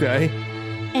questions? Okay.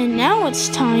 And now it's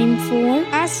time for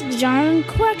Ask John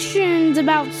questions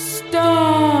about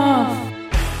stuff.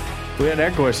 We hadn't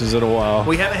had questions in a while.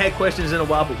 We haven't had questions in a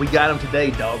while, but we got them today,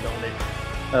 doggone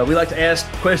it. We like to ask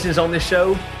questions on this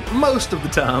show most of the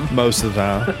time. Most of the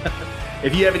time.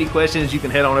 If you have any questions, you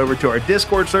can head on over to our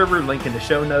Discord server, link in the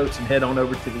show notes, and head on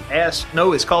over to the Ask.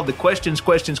 No, it's called the Questions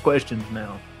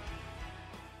now.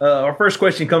 Our first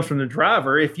question comes from the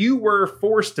driver. If you were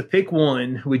forced to pick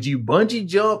one, would you bungee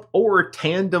jump or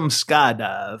tandem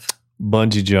skydive?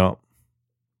 Bungee jump.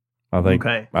 I think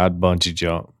Okay. I'd bungee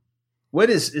jump. What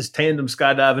is tandem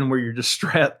skydiving where you're just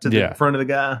strapped to the front of the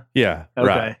guy? Yeah. Okay.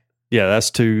 Right. Yeah, that's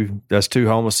too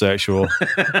homosexual.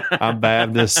 I'm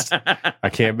Baptist. I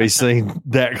can't be seen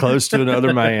that close to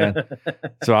another man.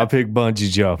 So I pick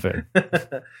bungee jumping.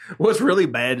 What's really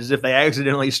bad is if they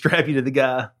accidentally strap you to the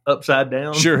guy upside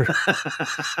down. Sure.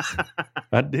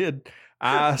 I did.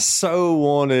 I so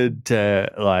wanted to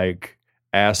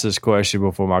ask this question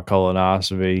before my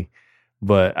colonoscopy,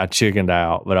 but I chickened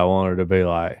out. But I wanted to be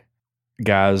like,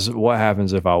 guys, what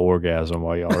happens if I orgasm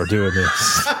while y'all are doing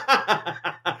this?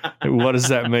 What does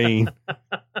that mean?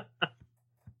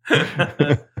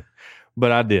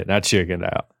 But I didn't. I chickened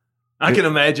out. I can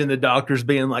imagine the doctors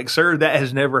being like, sir, that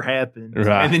has never happened.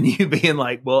 Right. And then you being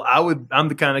like, well, I'm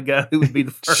the kind of guy who would be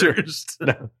the first. Sure.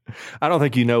 No, I don't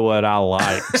think you know what I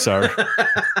like, sir.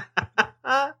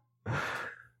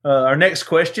 Our next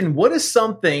question, what is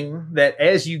something that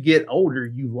as you get older,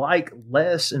 you like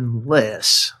less and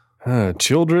less?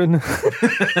 Children?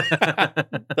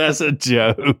 That's a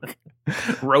joke.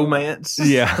 Romance?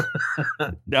 Yeah.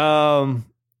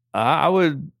 I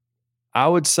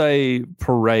would say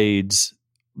parades,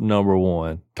 number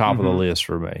one, top of the list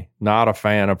for me. Not a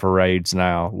fan of parades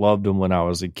now. Loved them when I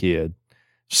was a kid.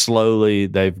 Slowly,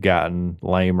 they've gotten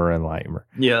lamer and lamer.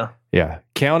 Yeah. Yeah.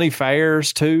 County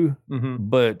fairs too,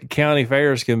 but county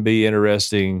fairs can be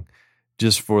interesting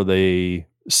just for the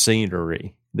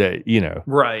scenery that,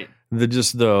 Right.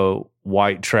 the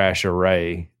white trash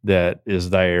array that is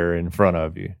there in front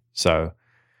of you. So,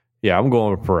 yeah, I'm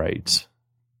going with parades.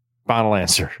 Final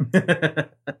answer.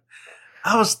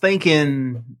 I was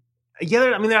thinking,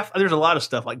 there's a lot of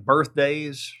stuff like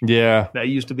birthdays. Yeah. That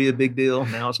used to be a big deal.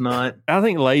 Now it's not. I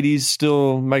think ladies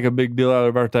still make a big deal out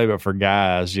of their birthday, but for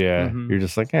guys, you're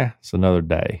just like, it's another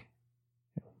day.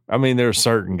 I mean, there's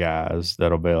certain guys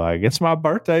that'll be like, it's my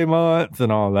birthday month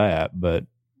and all that, but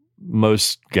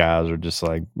most guys are just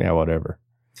like, yeah, whatever.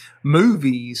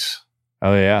 Movies.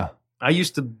 Oh, yeah. I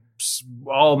used to,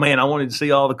 I wanted to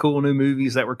see all the cool new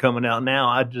movies that were coming out. Now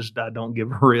I don't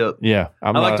give a rip. Yeah.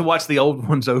 I like to watch the old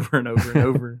ones over and over and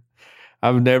over.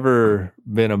 I've never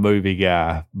been a movie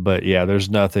guy, but yeah,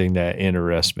 there's nothing that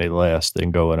interests me less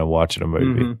than going and watching a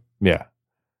movie. Yeah.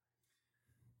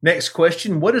 Next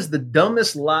question. What is the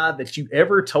dumbest lie that you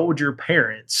ever told your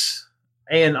parents?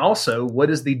 And also, what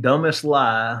is the dumbest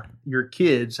lie your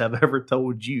kids have ever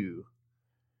told you?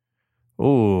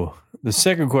 Oh, the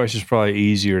second question is probably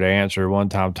easier to answer. One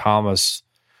time, Thomas,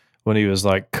 when he was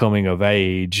like coming of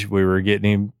age, we were getting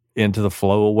him into the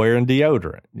flow of wearing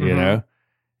deodorant, you know?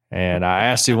 And I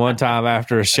asked him one time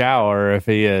after a shower if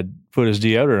he had put his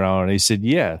deodorant on, and he said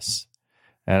yes.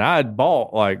 And I had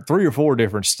bought like 3 or 4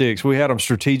 different sticks. We had them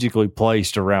strategically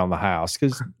placed around the house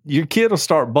because your kid will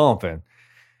start bumping.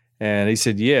 And he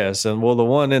said yes. And well, the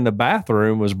one in the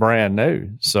bathroom was brand new.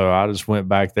 So I just went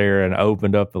back there and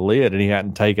opened up the lid, and he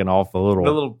hadn't taken off the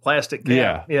little plastic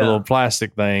cap. The little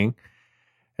plastic thing.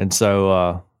 And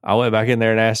so I went back in there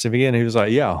and asked him again. He was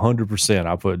like, yeah, 100%.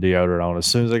 I put deodorant on as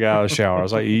soon as I got out of the shower. I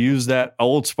was like, you used that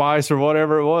Old Spice or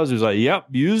whatever it was? He was like, yep,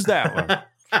 use that one.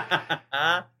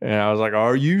 And I was like,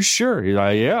 are you sure? He's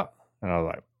like, yeah. And I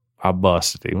was like, I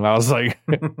busted him. I was like,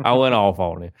 I went off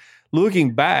on him.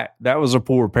 Looking back, that was a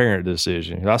poor parent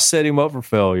decision. I set him up for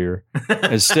failure.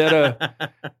 Instead of,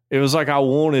 it was like I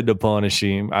wanted to punish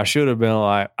him. I should have been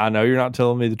like, I know you're not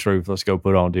telling me the truth. Let's go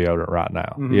put on deodorant right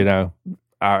now. You know,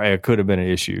 it could have been an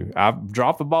issue. I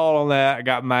dropped the ball on that. I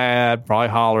got mad, probably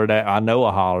hollered at, I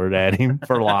hollered at him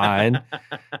for lying,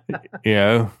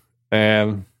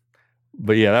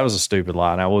 but yeah, that was a stupid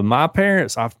lie. Now with my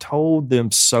parents, I've told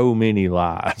them so many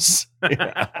lies.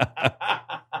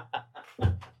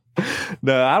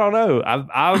 No, I don't know.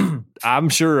 I'm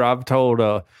sure I've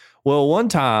told, one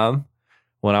time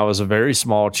when I was a very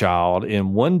small child,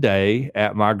 and one day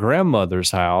at my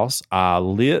grandmother's house, I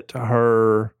lit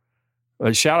her,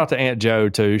 shout out to Aunt Jo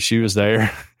too. She was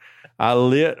there. I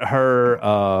lit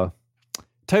her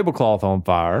tablecloth on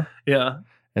fire. Yeah.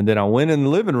 And then I went in the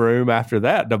living room after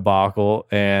that debacle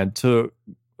and took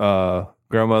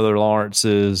Grandmother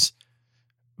Lawrence's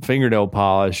fingernail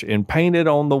polish and painted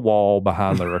on the wall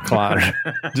behind the recliner.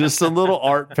 Just a little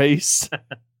art piece.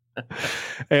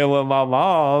 And when my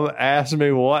mom asked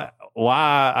me why,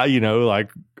 are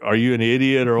you an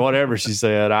idiot or whatever, she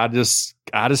said, I just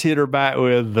hit her back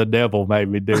with, the devil made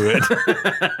me do it.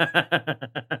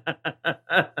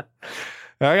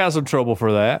 I got some trouble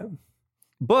for that.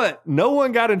 But no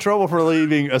one got in trouble for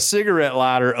leaving a cigarette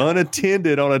lighter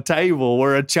unattended on a table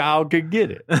where a child could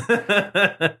get it.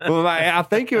 Well, I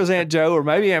think it was Aunt Jo or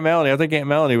maybe Aunt Melanie. I think Aunt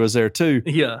Melanie was there too.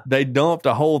 Yeah. They dumped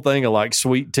a whole thing of like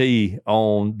sweet tea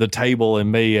on the table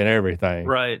and me and everything.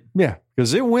 Right. Yeah.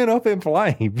 Because it went up in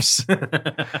flames.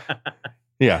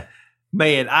 Yeah.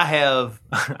 Man, I have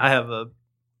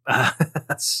a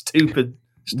stupid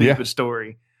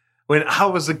story. When I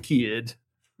was a kid,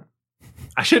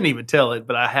 I shouldn't even tell it,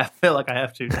 but I feel like I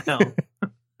have to now.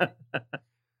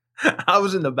 I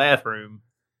was in the bathroom.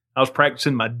 I was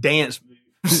practicing my dance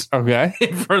moves. Okay.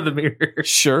 In front of the mirror.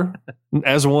 Sure.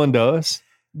 As one does.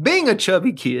 Being a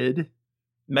chubby kid,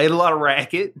 made a lot of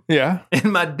racket. Yeah.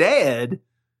 And my dad,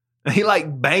 he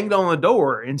banged on the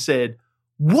door and said,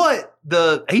 "What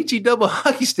the HE double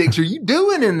hockey sticks are you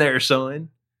doing in there, son?"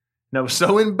 And I was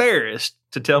so embarrassed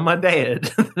to tell my dad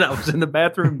that I was in the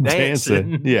bathroom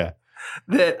dancing. Yeah.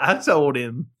 That I told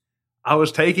him I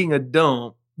was taking a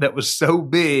dump that was so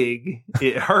big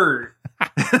it hurt.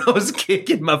 I was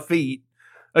kicking my feet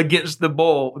against the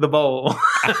bowl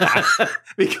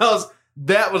because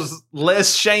that was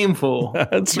less shameful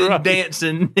than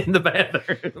dancing in the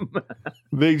bathroom.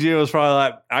 Big Jim was probably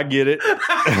like, I get it.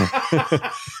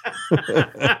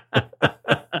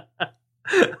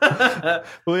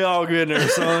 We all good there,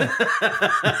 son.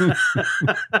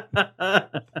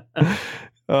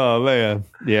 Oh, man.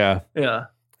 Yeah. Yeah.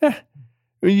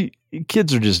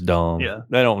 Kids are just dumb. Yeah.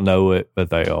 They don't know it, but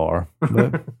they are.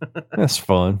 But that's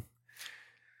fun.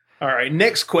 All right.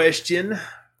 Next question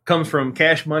comes from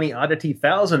Cash Money Oddity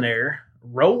Thousandaire.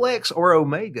 Rolex or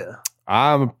Omega?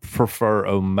 I prefer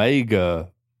Omega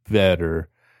better.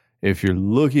 If you're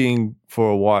looking for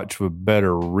a watch with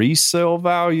better resale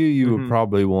value, you would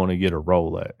probably want to get a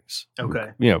Rolex.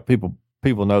 Okay.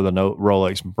 People know the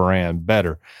Rolex brand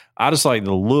better. I just like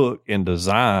the look and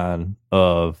design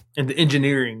of... And the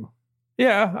engineering.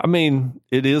 Yeah. I mean,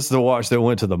 it is the watch that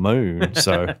went to the moon.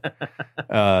 So,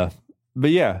 but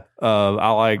yeah,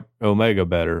 I like Omega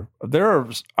better.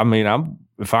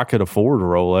 If I could afford a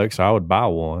Rolex, I would buy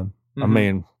one. I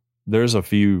mean, there's a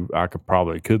few I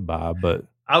could buy, but...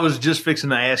 I was just fixing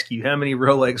to ask you, how many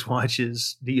Rolex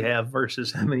watches do you have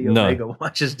versus how many Omega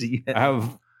watches do you have? I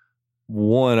have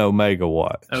one Omega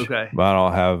watch. Okay. But I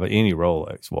don't have any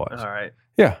Rolex watch. All right.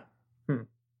 Yeah.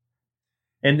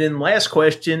 And then last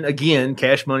question, again,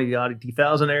 Cash Money, the Oddity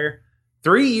Thousandaire.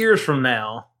 3 years from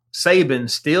now, Saban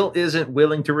still isn't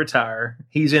willing to retire.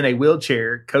 He's in a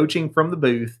wheelchair coaching from the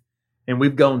booth, and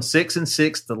we've gone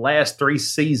 6-6 the last 3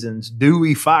 seasons. Do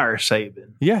we fire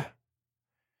Saban? Yeah.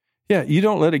 Yeah, you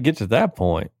don't let it get to that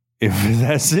point if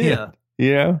that's it. Yeah.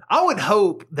 You know? I would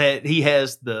hope that he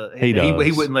has the... He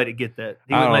wouldn't let it get that.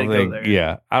 He wouldn't let it go there.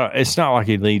 Yeah. It's not like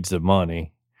he needs the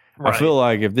money. Right. I feel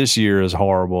like if this year is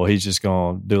horrible, he's just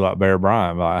going to do like Bear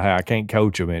Bryant. Like, hey, I can't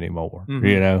coach him anymore,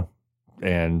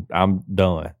 and I'm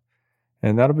done.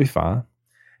 And that'll be fine.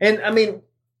 And, I mean...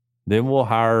 Then we'll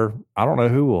hire... I don't know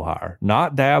who we'll hire.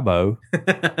 Not Dabo.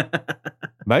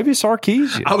 Maybe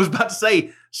Sarkisian. I was about to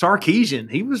say Sarkisian.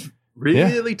 He was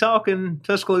really talking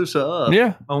Tuscaloosa up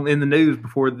in the news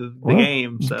before the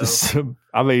game. So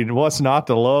I mean, what's not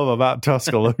to love about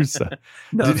Tuscaloosa?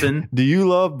 Nothing. Do you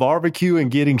love barbecue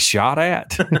and getting shot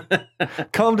at?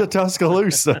 Come to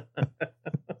Tuscaloosa.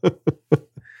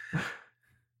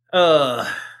 Yeah,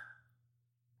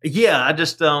 I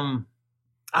just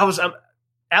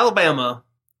Alabama.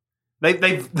 They're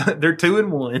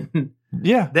 2-1.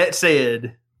 Yeah. That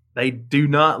said, They do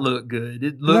not look good.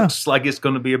 It looks like it's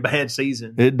going to be a bad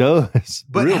season. It does.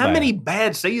 But Real how bad. many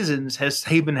bad seasons has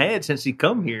Saban had since he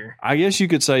come here? I guess you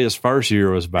could say his first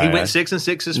year was bad. He went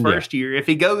 6-6 his first year. If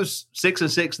he goes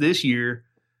 6-6 this year,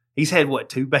 he's had,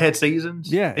 2 bad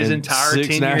seasons? Yeah. His and entire 6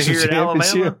 tenure national here at Alabama?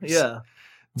 championships. Yeah.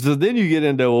 So then you get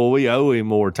into, well, we owe him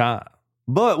more time.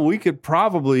 But we could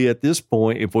probably, at this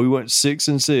point, if we went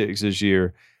 6-6 this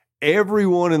year,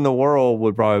 everyone in the world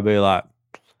would probably be like,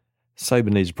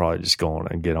 Saban needs to probably just go on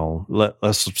and get on.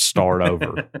 Let's start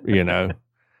over,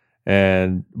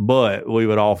 But we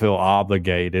would all feel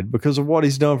obligated because of what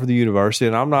he's done for the university.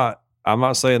 And I'm not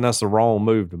saying that's the wrong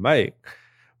move to make,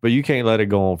 but you can't let it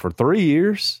go on for 3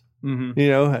 years, and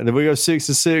if we go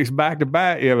 6-6 back to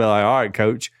back, you'll be like, all right,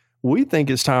 coach, we think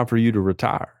it's time for you to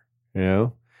retire.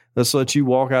 Let's let you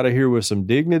walk out of here with some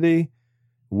dignity.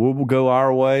 We'll go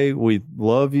our way. We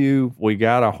love you. We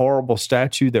got a horrible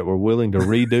statue that we're willing to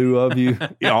redo of you.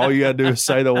 All you got to do is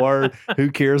say the word. Who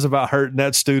cares about hurting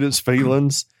that student's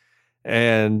feelings?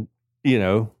 And,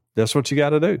 that's what you got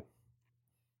to do.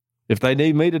 If they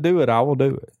need me to do it, I will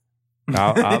do it.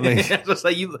 I mean, I was gonna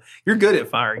say, you're good at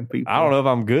firing people. I don't know if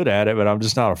I'm good at it, but I'm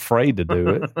just not afraid to do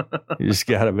it. You just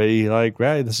got to be like,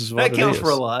 hey, this is what that it counts is. for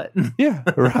a lot. Yeah,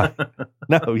 right.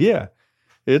 No, yeah.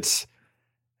 It's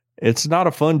not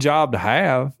a fun job to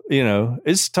have.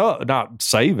 It's tough, not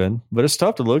saving, but it's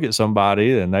tough to look at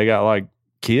somebody and they got like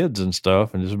kids and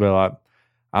stuff and just be like,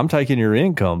 I'm taking your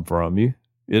income from you.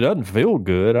 It doesn't feel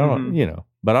good. I don't,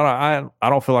 but I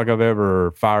don't feel like I've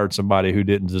ever fired somebody who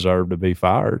didn't deserve to be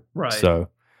fired. Right. So,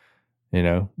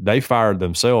 they fired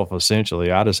themselves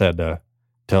essentially. I just had to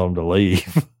tell them to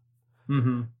leave.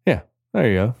 Mm-hmm. Yeah, there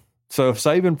you go. So if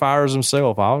Saban fires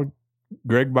himself,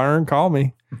 Greg Byrne, call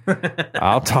me.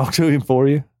 I'll talk to him for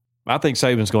you. I think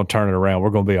Saban's going to turn it around.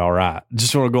 We're going to be all right.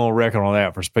 Just want to go on record on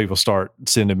that for people start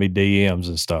sending me DMs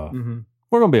and stuff. Mm-hmm.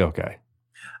 We're going to be okay.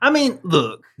 I mean,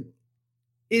 look,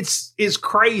 it's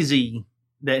crazy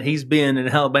that he's been in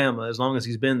Alabama as long as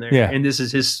he's been there. Yeah. And this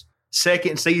is his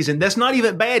second season. That's not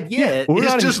even bad yet. Yeah,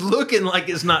 it's just looking like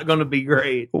it's not going to be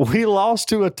great. We lost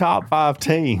to a top 5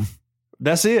 team.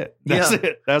 That's it. That's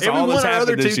it. That's all that's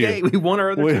happened this year. We won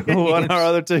our other 2 games. We won our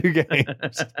other 2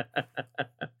 games.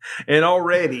 And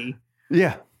already.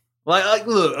 Yeah. Like,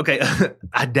 look, okay,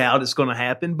 I doubt it's going to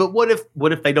happen, but what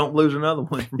if they don't lose another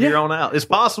one from here on out? It's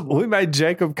possible. We made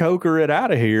Jacob Coker it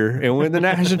out of here and win the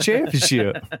national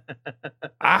championship.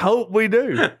 I hope we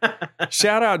do.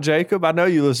 Shout out, Jacob. I know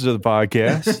you listen to the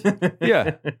podcast.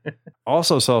 Yeah.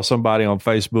 Also saw somebody on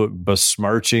Facebook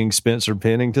besmirching Spencer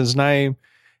Pennington's name.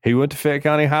 He went to Fayette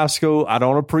County High School. I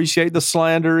don't appreciate the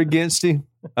slander against him.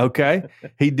 Okay.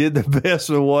 He did the best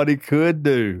of what he could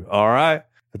do. All right.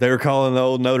 But they were calling the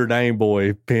old Notre Dame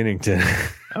boy Pennington.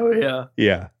 Oh, yeah.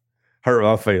 Yeah. Hurt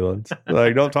my feelings.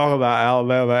 Like, don't talk about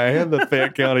Alabama and the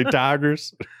Fayette County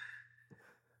Tigers.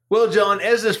 Well, John,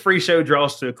 as this free show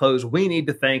draws to a close, we need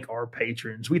to thank our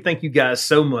patrons. We thank you guys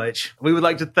so much. We would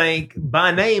like to thank,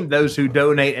 by name, those who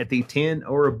donate at the 10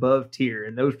 or above tier.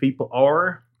 And those people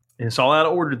are, and it's all out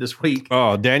of order this week.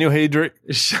 Oh, Daniel Hedrick.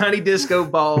 Shiny Disco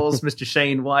Balls, Mr.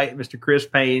 Shane White, Mr. Chris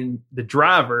Payne, the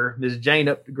driver, Ms. Jane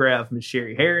Updegraff, Ms.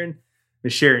 Sherry Herron,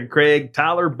 Ms. Sharon Craig,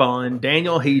 Tyler Bond,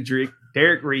 Daniel Hedrick,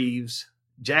 Derek Reeves,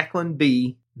 Jacqueline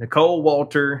B., Nicole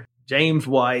Walter, James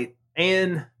White,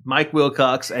 and Mike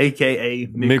Wilcox, a.k.a.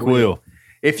 Mick Will.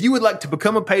 If you would like to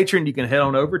become a patron, you can head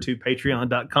on over to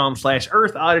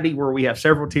patreon.com/Earth Oddity, where we have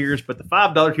several tiers, but the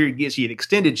 $5 tier gets you an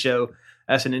extended show.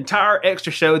 That's an entire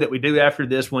extra show that we do after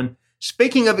this one.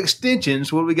 Speaking of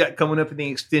extensions, what do we got coming up in the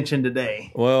extension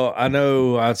today? Well, I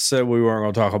know I said we weren't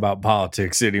going to talk about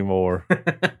politics anymore,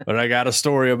 but I got a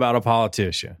story about a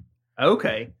politician.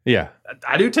 Okay. Yeah.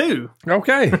 I do too.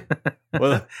 Okay.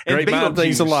 Well, great mind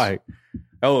things Beetlejuice. alike.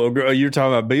 Oh, you're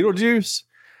talking about Beetlejuice?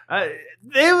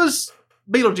 It was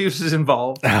Beetlejuice is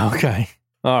involved. Okay.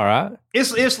 All right.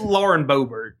 It's Lauren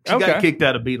Boebert. She got kicked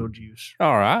out of Beetlejuice.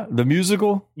 All right. The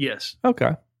musical? Yes.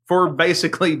 Okay. For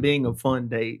basically being a fun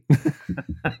date.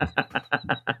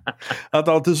 I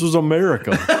thought this was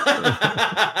America.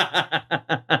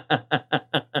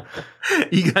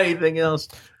 You got anything else?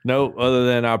 No, other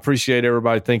than I appreciate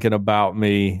everybody thinking about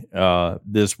me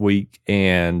this week,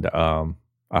 and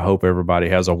I hope everybody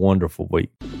has a wonderful week.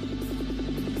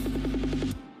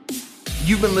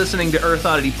 You've been listening to Earth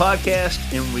Oddity Podcast,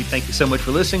 and we thank you so much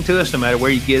for listening to us, no matter where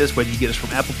you get us, whether you get us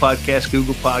from Apple Podcasts,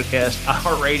 Google Podcasts,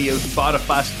 iHeartRadio,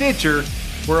 Spotify, Stitcher,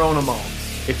 we're on them all.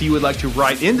 If you would like to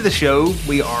write into the show,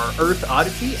 we are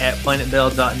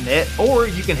earthoddity@planetbell.net, or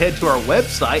you can head to our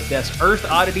website, that's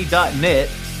earthoddity.net,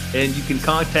 and you can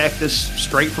contact us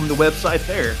straight from the website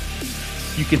there.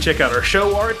 You can check out our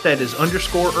show art. That is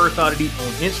 _ Earth Oddity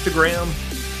on Instagram.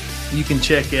 You can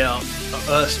check out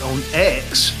us on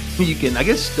X. You can, I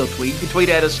guess, still tweet. You can tweet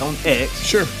at us on X.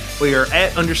 Sure. We are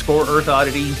at _ Earth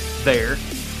Oddity there.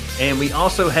 And we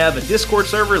also have a Discord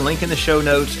server, link in the show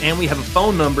notes. And we have a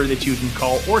phone number that you can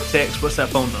call or text. What's that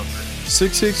phone number?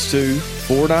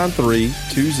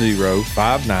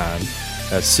 662-493-2059.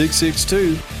 That's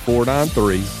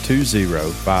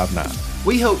 662-493-2059.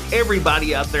 We hope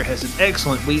everybody out there has an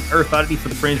excellent week. Earth Oddity for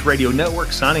the Fringe Radio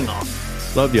Network signing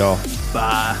off. Love y'all.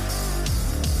 Bye.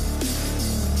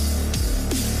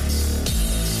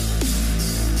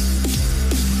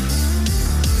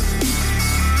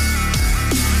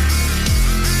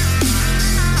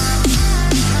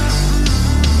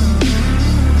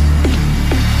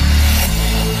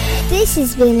 This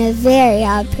has been a very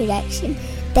odd production.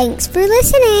 Thanks for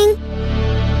listening.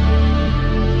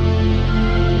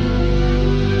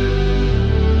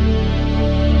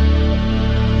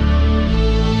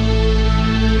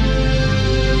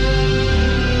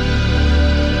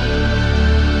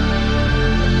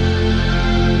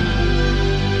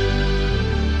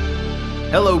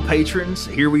 Hello, patrons.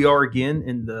 Here we are again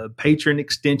in the patron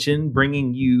extension,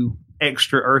 bringing you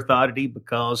extra Earth Oddity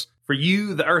because for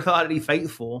you, the Earth Oddity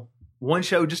faithful, one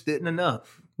show just isn't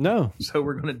enough. No. So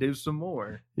we're going to do some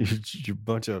more. You're a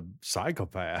bunch of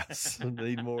psychopaths.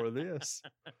 Need more of this.